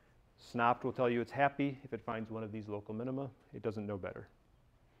 SNOPT will tell you it's happy if it finds one of these local minima. It doesn't know better.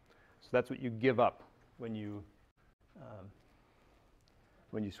 So that's what you give up when you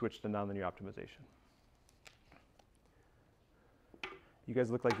switch to nonlinear optimization. You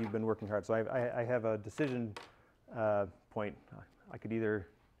guys look like you've been working hard. So I have a decision point. I could either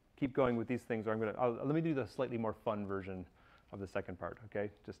keep going with these things, or let me do the slightly more fun version of the second part,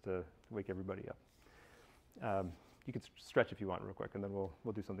 okay? Just to wake everybody up. You can stretch if you want real quick, and then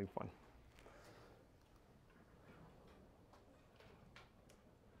we'll do something fun.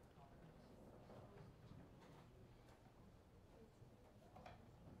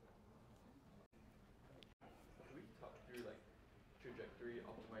 Can we talk through like trajectory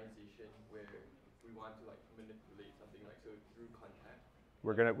optimization where we want to like manipulate something like so through contact?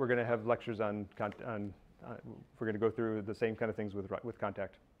 We're gonna have lectures on we're gonna go through the same kind of things with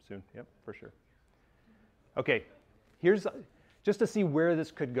contact soon. Yep, for sure. Okay. Here's, just to see where this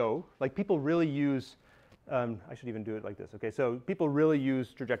could go, like people really use, I should even do it like this, okay? So people really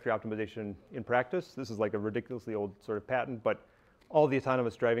use trajectory optimization in practice. This is like a ridiculously old sort of patent, but all the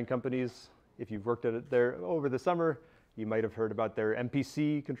autonomous driving companies, if you've worked at it there over the summer, you might have heard about their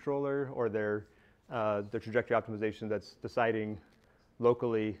MPC controller or their trajectory optimization that's deciding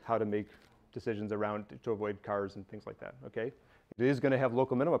locally how to make decisions around to avoid cars and things like that, okay? It is gonna have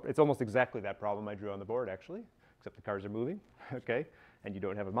local minima. It's almost exactly that problem I drew on the board, actually, except the cars are moving, okay? And you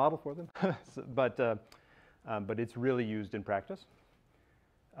don't have a model for them. But it's really used in practice.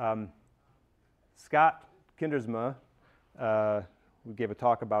 Scott Kindersma, we gave a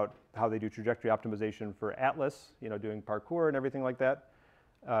talk about how they do trajectory optimization for Atlas, doing parkour and everything like that.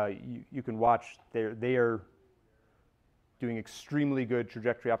 You can watch, they are doing extremely good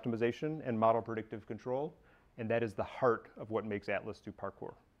trajectory optimization and model predictive control, and that is the heart of what makes Atlas do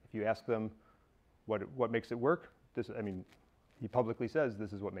parkour. If you ask them what makes it work, he publicly says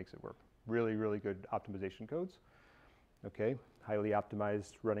this is what makes it work. Really, really good optimization codes. Okay, highly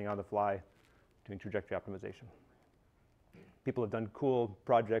optimized, running on the fly, doing trajectory optimization. People have done cool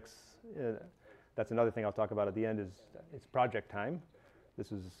projects. That's another thing I'll talk about at the end is it's project time.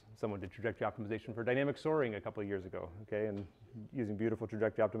 This is someone did trajectory optimization for dynamic soaring a couple of years ago, okay, and using beautiful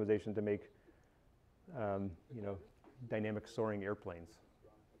trajectory optimization to make, dynamic soaring airplanes.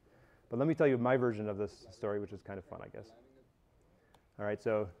 But let me tell you my version of this story, which is kind of fun, I guess. All right,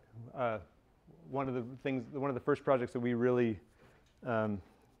 so one of the first projects that we really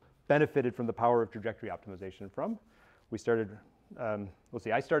benefited from the power of trajectory optimization from, we started let's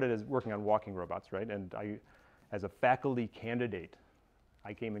see, I started as working on walking robots, right? And as a faculty candidate,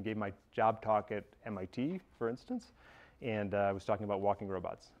 I came and gave my job talk at MIT, for instance, and I was talking about walking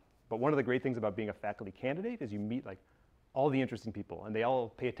robots. But one of the great things about being a faculty candidate is you meet like all the interesting people, and they all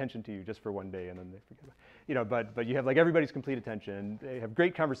pay attention to you just for one day, and then they forget about it. You know, but you have like everybody's complete attention, and they have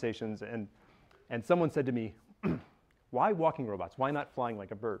great conversations, and someone said to me, why walking robots? Why not flying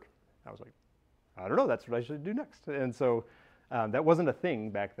like a bird? I was like, I don't know, that's what I should do next. And so that wasn't a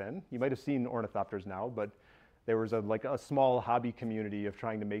thing back then. You might have seen ornithopters now, but there was like a small hobby community of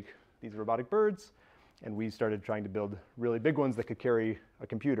trying to make these robotic birds, and we started trying to build really big ones that could carry a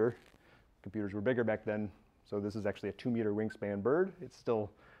computer. Computers were bigger back then, so this is actually a 2-meter wingspan bird. It's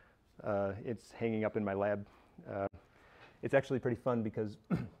still, it's hanging up in my lab. It's actually pretty fun because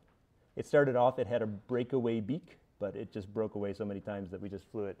it started off, it had a breakaway beak, but it just broke away so many times that we just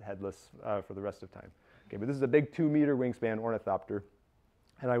flew it headless for the rest of time. Okay, but this is a big 2-meter wingspan ornithopter,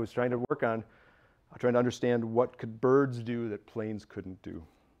 and I was trying to work on trying to understand what could birds do that planes couldn't do.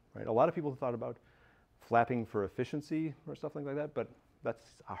 Right? A lot of people thought about flapping for efficiency or something like that, but that's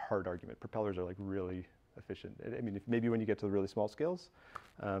a hard argument. Propellers are like really efficient. I mean, maybe when you get to the really small scales,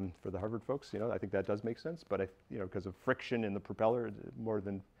 for the Harvard folks, you know, I think that does make sense. But you know, because of friction in the propeller more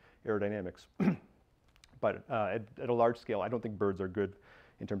than aerodynamics. But at a large scale, I don't think birds are good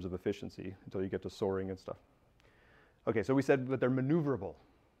in terms of efficiency until you get to soaring and stuff. Okay, so we said that they're maneuverable.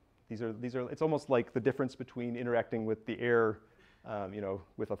 These are. It's almost like the difference between interacting with the air, you know,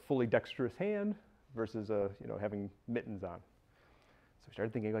 with a fully dexterous hand versus you know, having mittens on. So we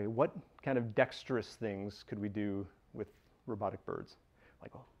started thinking, okay, what kind of dexterous things could we do with robotic birds?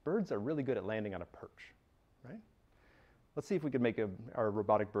 Like, well, birds are really good at landing on a perch, right? Let's see if we could make our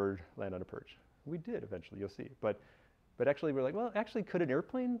robotic bird land on a perch. We did eventually, you'll see. But actually, we're like, well, actually, could an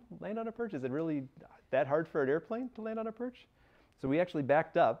airplane land on a perch? Is it really that hard for an airplane to land on a perch? So we actually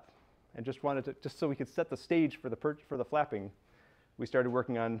backed up and just wanted to, just so we could set the stage for the perch, for the flapping, we started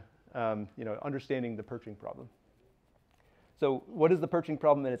working on, you know, understanding the perching problem. So what is the perching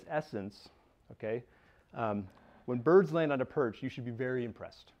problem in its essence? Okay, when birds land on a perch, you should be very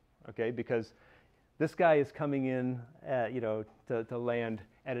impressed. Okay, because this guy is coming in, you know, to land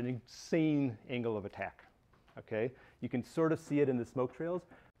at an insane angle of attack. Okay, you can sort of see it in the smoke trails,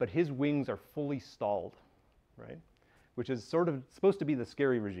 but his wings are fully stalled, right? Which is sort of supposed to be the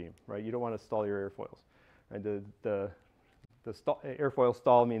scary regime, right? You don't want to stall your airfoils. Right? The airfoil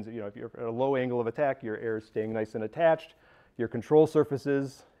stall means that, you know, if you're at a low angle of attack, your air is staying nice and attached. Your control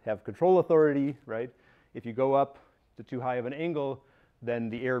surfaces have control authority, right? If you go up to too high of an angle, then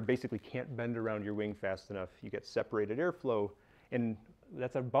the air basically can't bend around your wing fast enough. You get separated airflow, and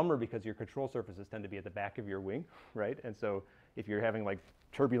that's a bummer because your control surfaces tend to be at the back of your wing, right? And so if you're having like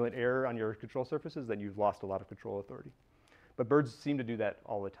turbulent air on your control surfaces, then you've lost a lot of control authority. But birds seem to do that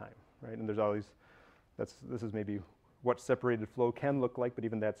all the time, right? And there's always, this is maybe what separated flow can look like, but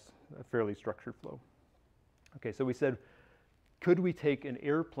even that's a fairly structured flow. Okay, so we said, could we take an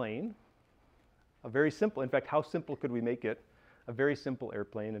airplane, a very simple, in fact, how simple could we make it? A very simple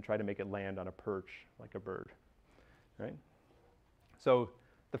airplane, and try to make it land on a perch like a bird, right? So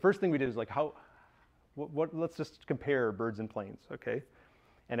the first thing we did is like, let's just compare birds and planes, okay?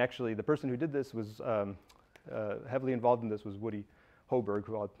 And actually, the person who did this was heavily involved in this was Woody Hoburg,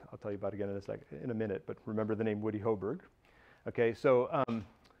 who I'll tell you about again in a minute, but remember the name Woody Hoburg. Okay, so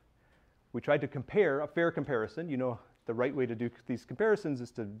we tried to compare, a fair comparison. You know, the right way to do these comparisons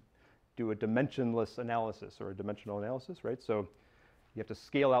is to do a dimensionless analysis or a dimensional analysis, right? So you have to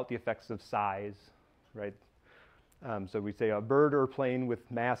scale out the effects of size, right? So we say a bird or a plane with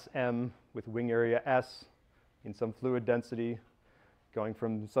mass m, with wing area s, in some fluid density, going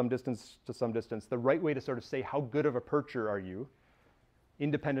from some distance to some distance. The right way to sort of say how good of a percher are you,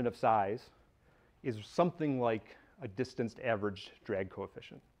 independent of size, is something like a distanced average drag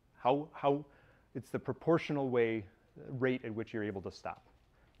coefficient. How it's the proportional rate at which you're able to stop.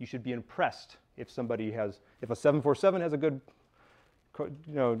 You should be impressed if a 747 has a good,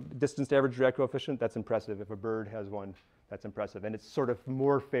 you know, distanced average drag coefficient, that's impressive. If a bird has one, that's impressive. And it's sort of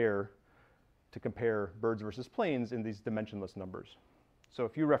more fair to compare birds versus planes in these dimensionless numbers. So a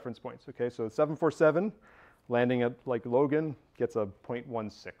few reference points, okay? So 747 landing at like Logan gets a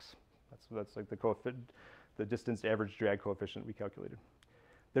 0.16. That's like the distanced average drag coefficient we calculated.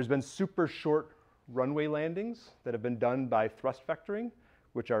 There's been super short runway landings that have been done by thrust vectoring,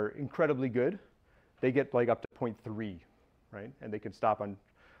 which are incredibly good. They get like up to 0.3, right? And they can stop on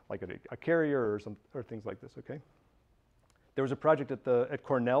like a carrier or things like this, okay? There was a project at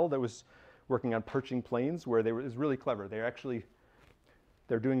Cornell that was working on perching planes where it was really clever.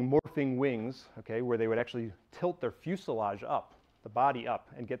 They're doing morphing wings, okay, where they would actually tilt their fuselage up the body up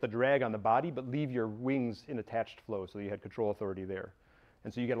and get the drag on the body, but leave your wings in attached flow, so you had control authority there.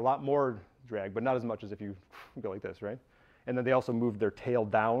 And so you get a lot more drag, but not as much as if you go like this, right? And then they also moved their tail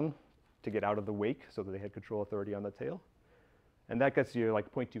down to get out of the wake so that they had control authority on the tail. And that gets you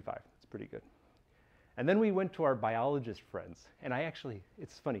like 0.25. It's pretty good. And then we went to our biologist friends. And I actually,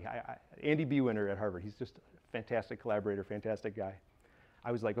 it's funny, Andy Bwinner at Harvard, he's just a fantastic collaborator, fantastic guy.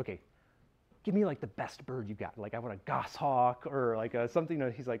 I was like, okay, give me like the best bird you got. Like I want a goshawk or like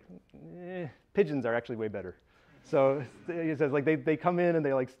something. He's like, pigeons are actually way better. So he says like they come in and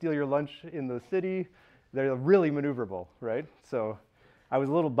they like steal your lunch in the city. They're really maneuverable, right? So I was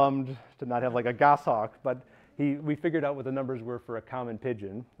a little bummed to not have like a goshawk, but we figured out what the numbers were for a common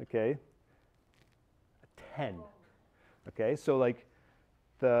pigeon, okay? 10, okay? So like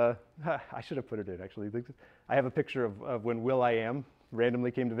I should have put it in actually. I have a picture of when Will.i.am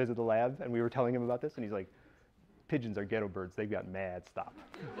randomly came to visit the lab and we were telling him about this and he's like, pigeons are ghetto birds, they've got mad stop.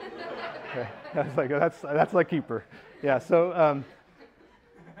 Okay. I was like, that's like keeper. Yeah, so,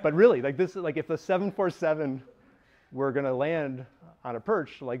 but really, like this, like if the 747 were gonna land on a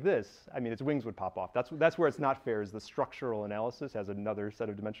perch like this, I mean, its wings would pop off. That's where it's not fair, is the structural analysis has another set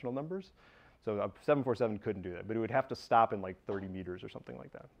of dimensional numbers. So a 747 couldn't do that, but it would have to stop in like 30 meters or something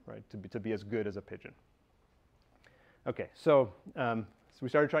like that, right, to be as good as a pigeon. Okay, so we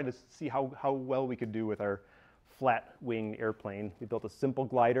started trying to see how well we could do with our flat wing airplane. We built a simple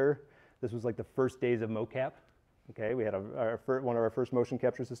glider. This was like the first days of mocap. Okay, we had one of our first motion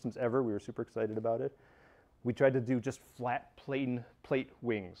capture systems ever. We were super excited about it. We tried to do just flat plain plate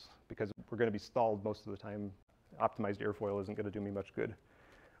wings because we're going to be stalled most of the time. Optimized airfoil isn't going to do me much good.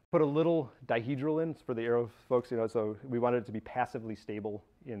 Put a little dihedral in for the aero folks, so we wanted it to be passively stable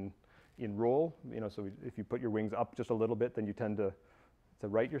in roll, so if you put your wings up just a little bit, then you tend to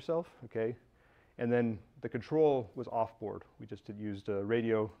right yourself, okay? And then the control was off-board. We just had used a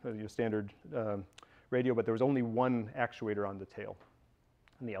radio, standard radio, but there was only one actuator on the tail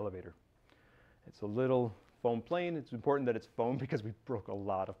in the elevator. It's a little foam plane. It's important that it's foam because we broke a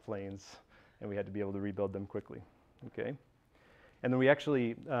lot of planes and we had to be able to rebuild them quickly, okay? And then we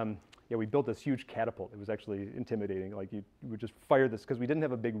actually, we built this huge catapult. It was actually intimidating. Like you would just fire this, because we didn't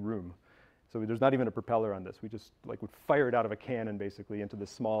have a big room. So there's not even a propeller on this. We just like would fire it out of a cannon basically into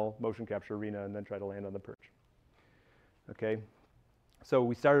this small motion capture arena and then try to land on the perch. Okay, so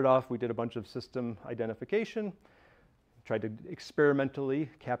we started off, we did a bunch of system identification, tried to experimentally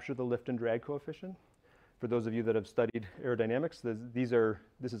capture the lift and drag coefficient. For those of you that have studied aerodynamics,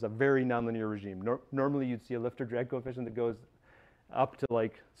 this is a very nonlinear regime. Normally you'd see a lift or drag coefficient that goes up to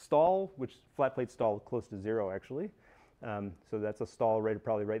like stall, which flat plate stall close to 0 actually. So that's a stall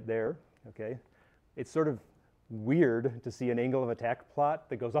probably right there, okay? It's sort of weird to see an angle of attack plot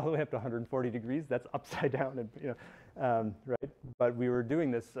that goes all the way up to 140 degrees. That's upside down, and right? But we were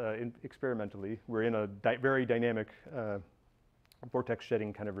doing this experimentally. We're in a very dynamic vortex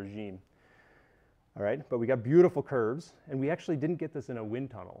shedding kind of regime. All right, but we got beautiful curves, and we actually didn't get this in a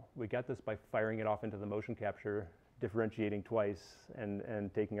wind tunnel. We got this by firing it off into the motion capture, differentiating twice, and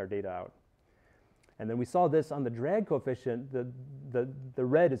taking our data out. And then we saw this on the drag coefficient. The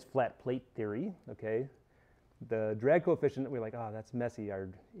red is flat plate theory, okay? The drag coefficient, we're like, oh, that's messy. Our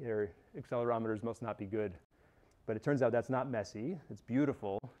accelerometers must not be good. But it turns out that's not messy. It's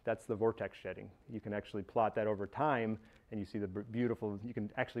beautiful. That's the vortex shedding. You can actually plot that over time, and you see the beautiful, you can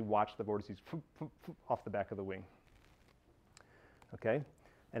actually watch the vortices off the back of the wing. Okay?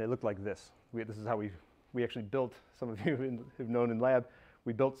 And it looked like this. This is how we actually built, some of you who've known in lab,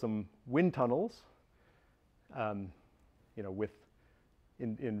 we built some wind tunnels,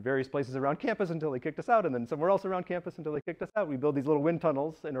 in various places around campus until they kicked us out, and then somewhere else around campus until they kicked us out. We build these little wind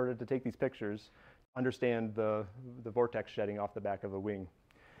tunnels in order to take these pictures, understand the vortex shedding off the back of a wing.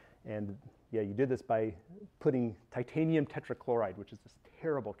 And yeah, you did this by putting titanium tetrachloride, which is this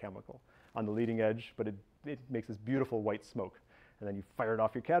terrible chemical, on the leading edge, but it makes this beautiful white smoke. And then you fire it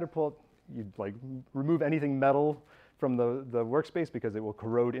off your catapult. You'd like remove anything metal from the workspace because it will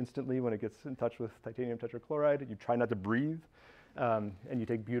corrode instantly when it gets in touch with titanium tetrachloride. You try not to breathe, and you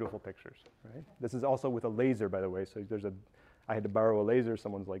take beautiful pictures, right? This is also with a laser, by the way. So I had to borrow a laser.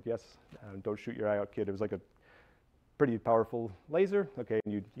 Someone's like, yes, don't shoot your eye out, kid. It was like a pretty powerful laser, okay?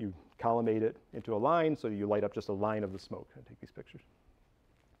 And you collimate it into a line, so you light up just a line of the smoke and take these pictures.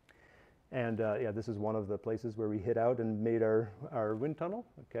 And yeah, this is one of the places where we hid out and made our wind tunnel,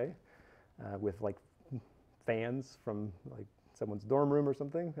 okay? With like fans from like someone's dorm room or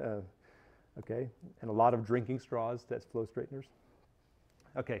something, okay? And a lot of drinking straws as flow straighteners.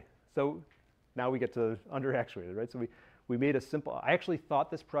 Okay, so now we get to under actuated, right? So we made a simple, I actually thought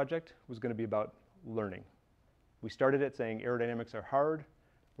this project was gonna be about learning, We started it saying aerodynamics are hard.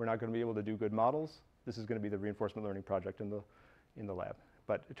 We're not going to be able to do good models. This is going to be the reinforcement learning project in the lab.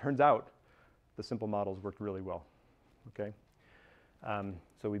 But it turns out the simple models worked really well. Okay,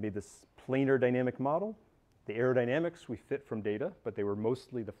 so we made this planar dynamic model. The aerodynamics we fit from data, but they were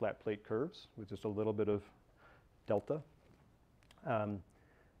mostly the flat plate curves with just a little bit of delta.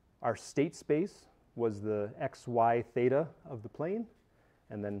 Our state space was the x, y, theta of the plane,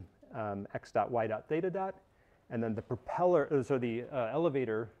 and then x dot, y dot, theta dot. And then the propeller, so the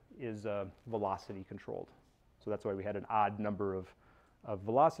elevator is velocity controlled. So that's why we had an odd number of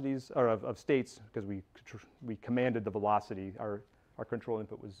velocities, or of states, because we commanded the velocity. Our control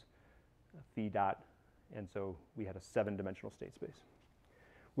input was phi dot, and so we had a 7-dimensional state space,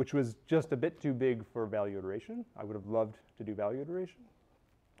 which was just a bit too big for value iteration. I would have loved to do value iteration,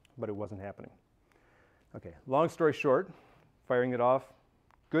 but it wasn't happening. Okay, long story short, firing it off,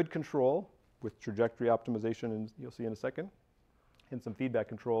 good control with trajectory optimization, and you'll see in a second, and some feedback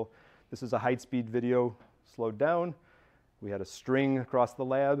control. This is a high-speed video slowed down. We had a string across the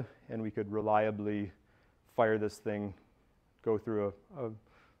lab, and we could reliably fire this thing, go through a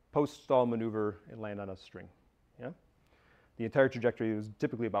post-stall maneuver, and land on a string. Yeah? The entire trajectory was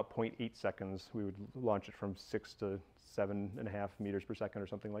typically about 0.8 seconds. We would launch it from 6 to 7.5 meters per second or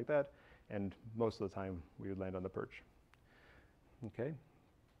something like that, and most of the time we would land on the perch. Okay.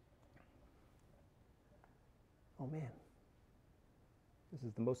 Oh man, this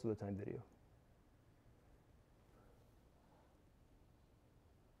is the most of the time video.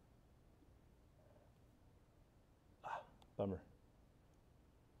 Bummer.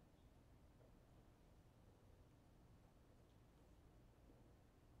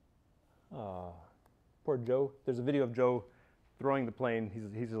 Poor Joe. There's a video of Joe throwing the plane.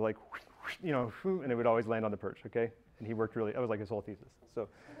 He's just like, you know, and it would always land on the perch, okay? And he worked really, that was like his whole thesis. So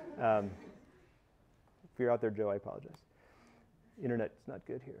if you're out there, Joe, I apologize. Internet's not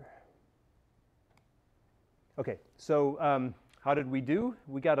good here. Okay, so how did we do?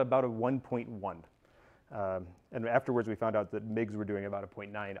 We got about a 1.1. And afterwards, we found out that MiGs were doing about a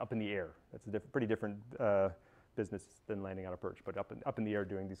 0.9 up in the air. That's a pretty different business than landing on a perch, but up in the air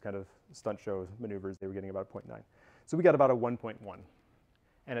doing these kind of stunt show maneuvers, they were getting about a 0.9. So we got about a 1.1.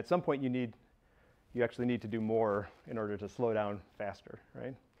 And at some point, you actually need to do more in order to slow down faster,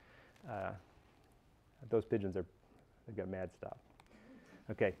 right? Those pigeons they've got mad stop.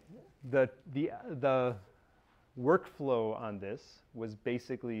 Okay, the workflow on this was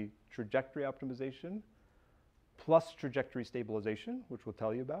basically trajectory optimization plus trajectory stabilization, which we'll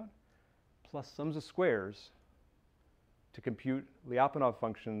tell you about, plus sums of squares to compute Lyapunov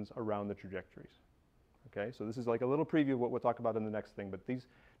functions around the trajectories. Okay, so this is like a little preview of what we'll talk about in the next thing, but these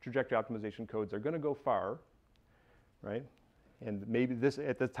trajectory optimization codes are going to go far, right? And maybe this,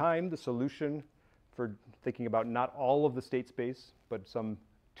 at the time, the solution for thinking about not all of the state space, but some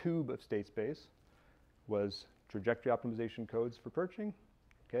tube of state space was trajectory optimization codes for perching,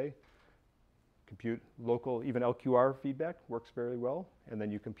 okay? Compute local, even LQR feedback works very well, and then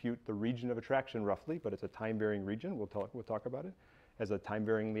you compute the region of attraction roughly, but it's a time-varying region, we'll talk about it, as a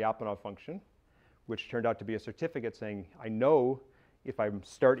time-varying Lyapunov function, which turned out to be a certificate saying, I know if I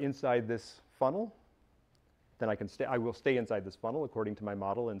start inside this funnel, then I will stay inside this funnel according to my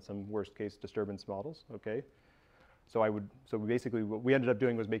model and some worst-case disturbance models, okay? So basically what we ended up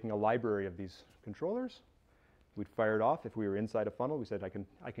doing was making a library of these controllers. We'd fire it off. If we were inside a funnel, we said,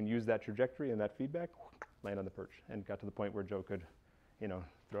 I can use that trajectory and that feedback, land on the perch, and got to the point where Joe could, you know,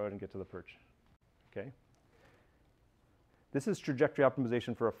 throw it and get to the perch, okay? This is trajectory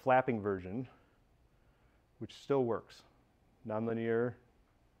optimization for a flapping version, which still works. Nonlinear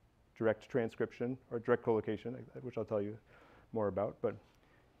direct transcription, or direct collocation, which I'll tell you more about, but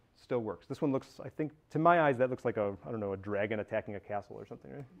still works. This one looks, I think, to my eyes, that looks like a, I don't know, a dragon attacking a castle or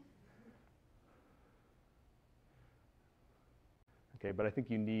something, right? Okay, but I think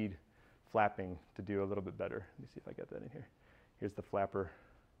you need flapping to do a little bit better. Let me see if I got that in here. Here's the flapper.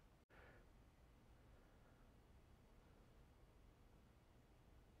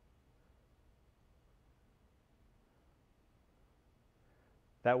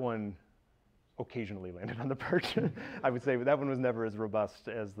 That one occasionally landed on the perch. I would say that one was never as robust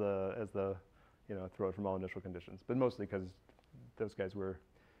as the you know, throw it from all initial conditions, but mostly because those guys were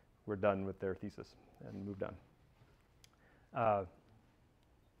done with their thesis and moved on.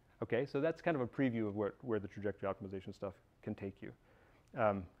 Okay, so that's kind of a preview of where the trajectory optimization stuff can take you.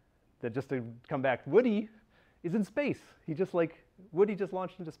 Then just to come back, Woody is in space. Woody just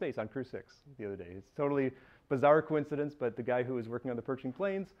launched into space on Crew 6 the other day. It's totally bizarre coincidence, but the guy who was working on the perching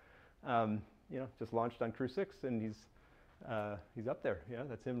planes, you know, just launched on Crew 6, and he's up there. Yeah,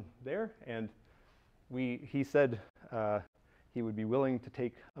 that's him there. And he said he would be willing to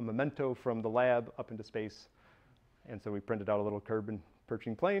take a memento from the lab up into space. And so we printed out a little carbon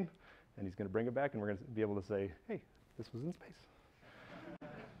perching plane, and he's going to bring it back, and we're going to be able to say, hey, this was in space.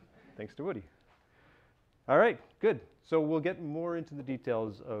 Thanks to Woody. All right, good. So we'll get more into the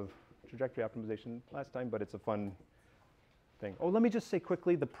details of trajectory optimization last time, but it's a fun thing. Oh, let me just say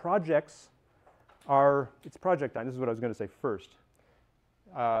quickly, the projects are, it's project time. This is what I was going to say first.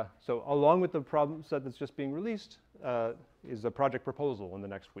 So along with the problem set that's just being released is a project proposal in the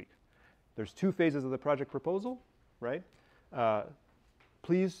next week. There's 2 phases of the project proposal, right?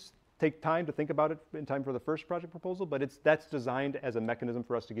 Please take time to think about it in time for the first project proposal, but that's designed as a mechanism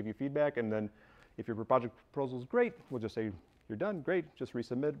for us to give you feedback, and then if your project proposal is great, we'll just say, you're done, great, just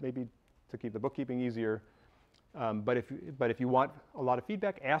resubmit, maybe to keep the bookkeeping easier. But if you want a lot of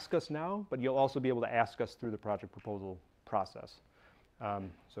feedback, ask us now, but you'll also be able to ask us through the project proposal process.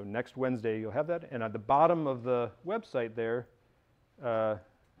 So next Wednesday, you'll have that. And at the bottom of the website there,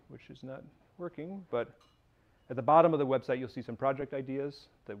 which is not working, but at the bottom of the website, you'll see some project ideas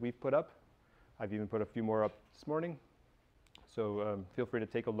that we've put up. I've even put a few more up this morning. So feel free to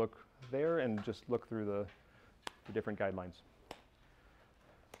take a look there and just look through the different guidelines.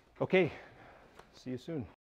 Okay, see you soon.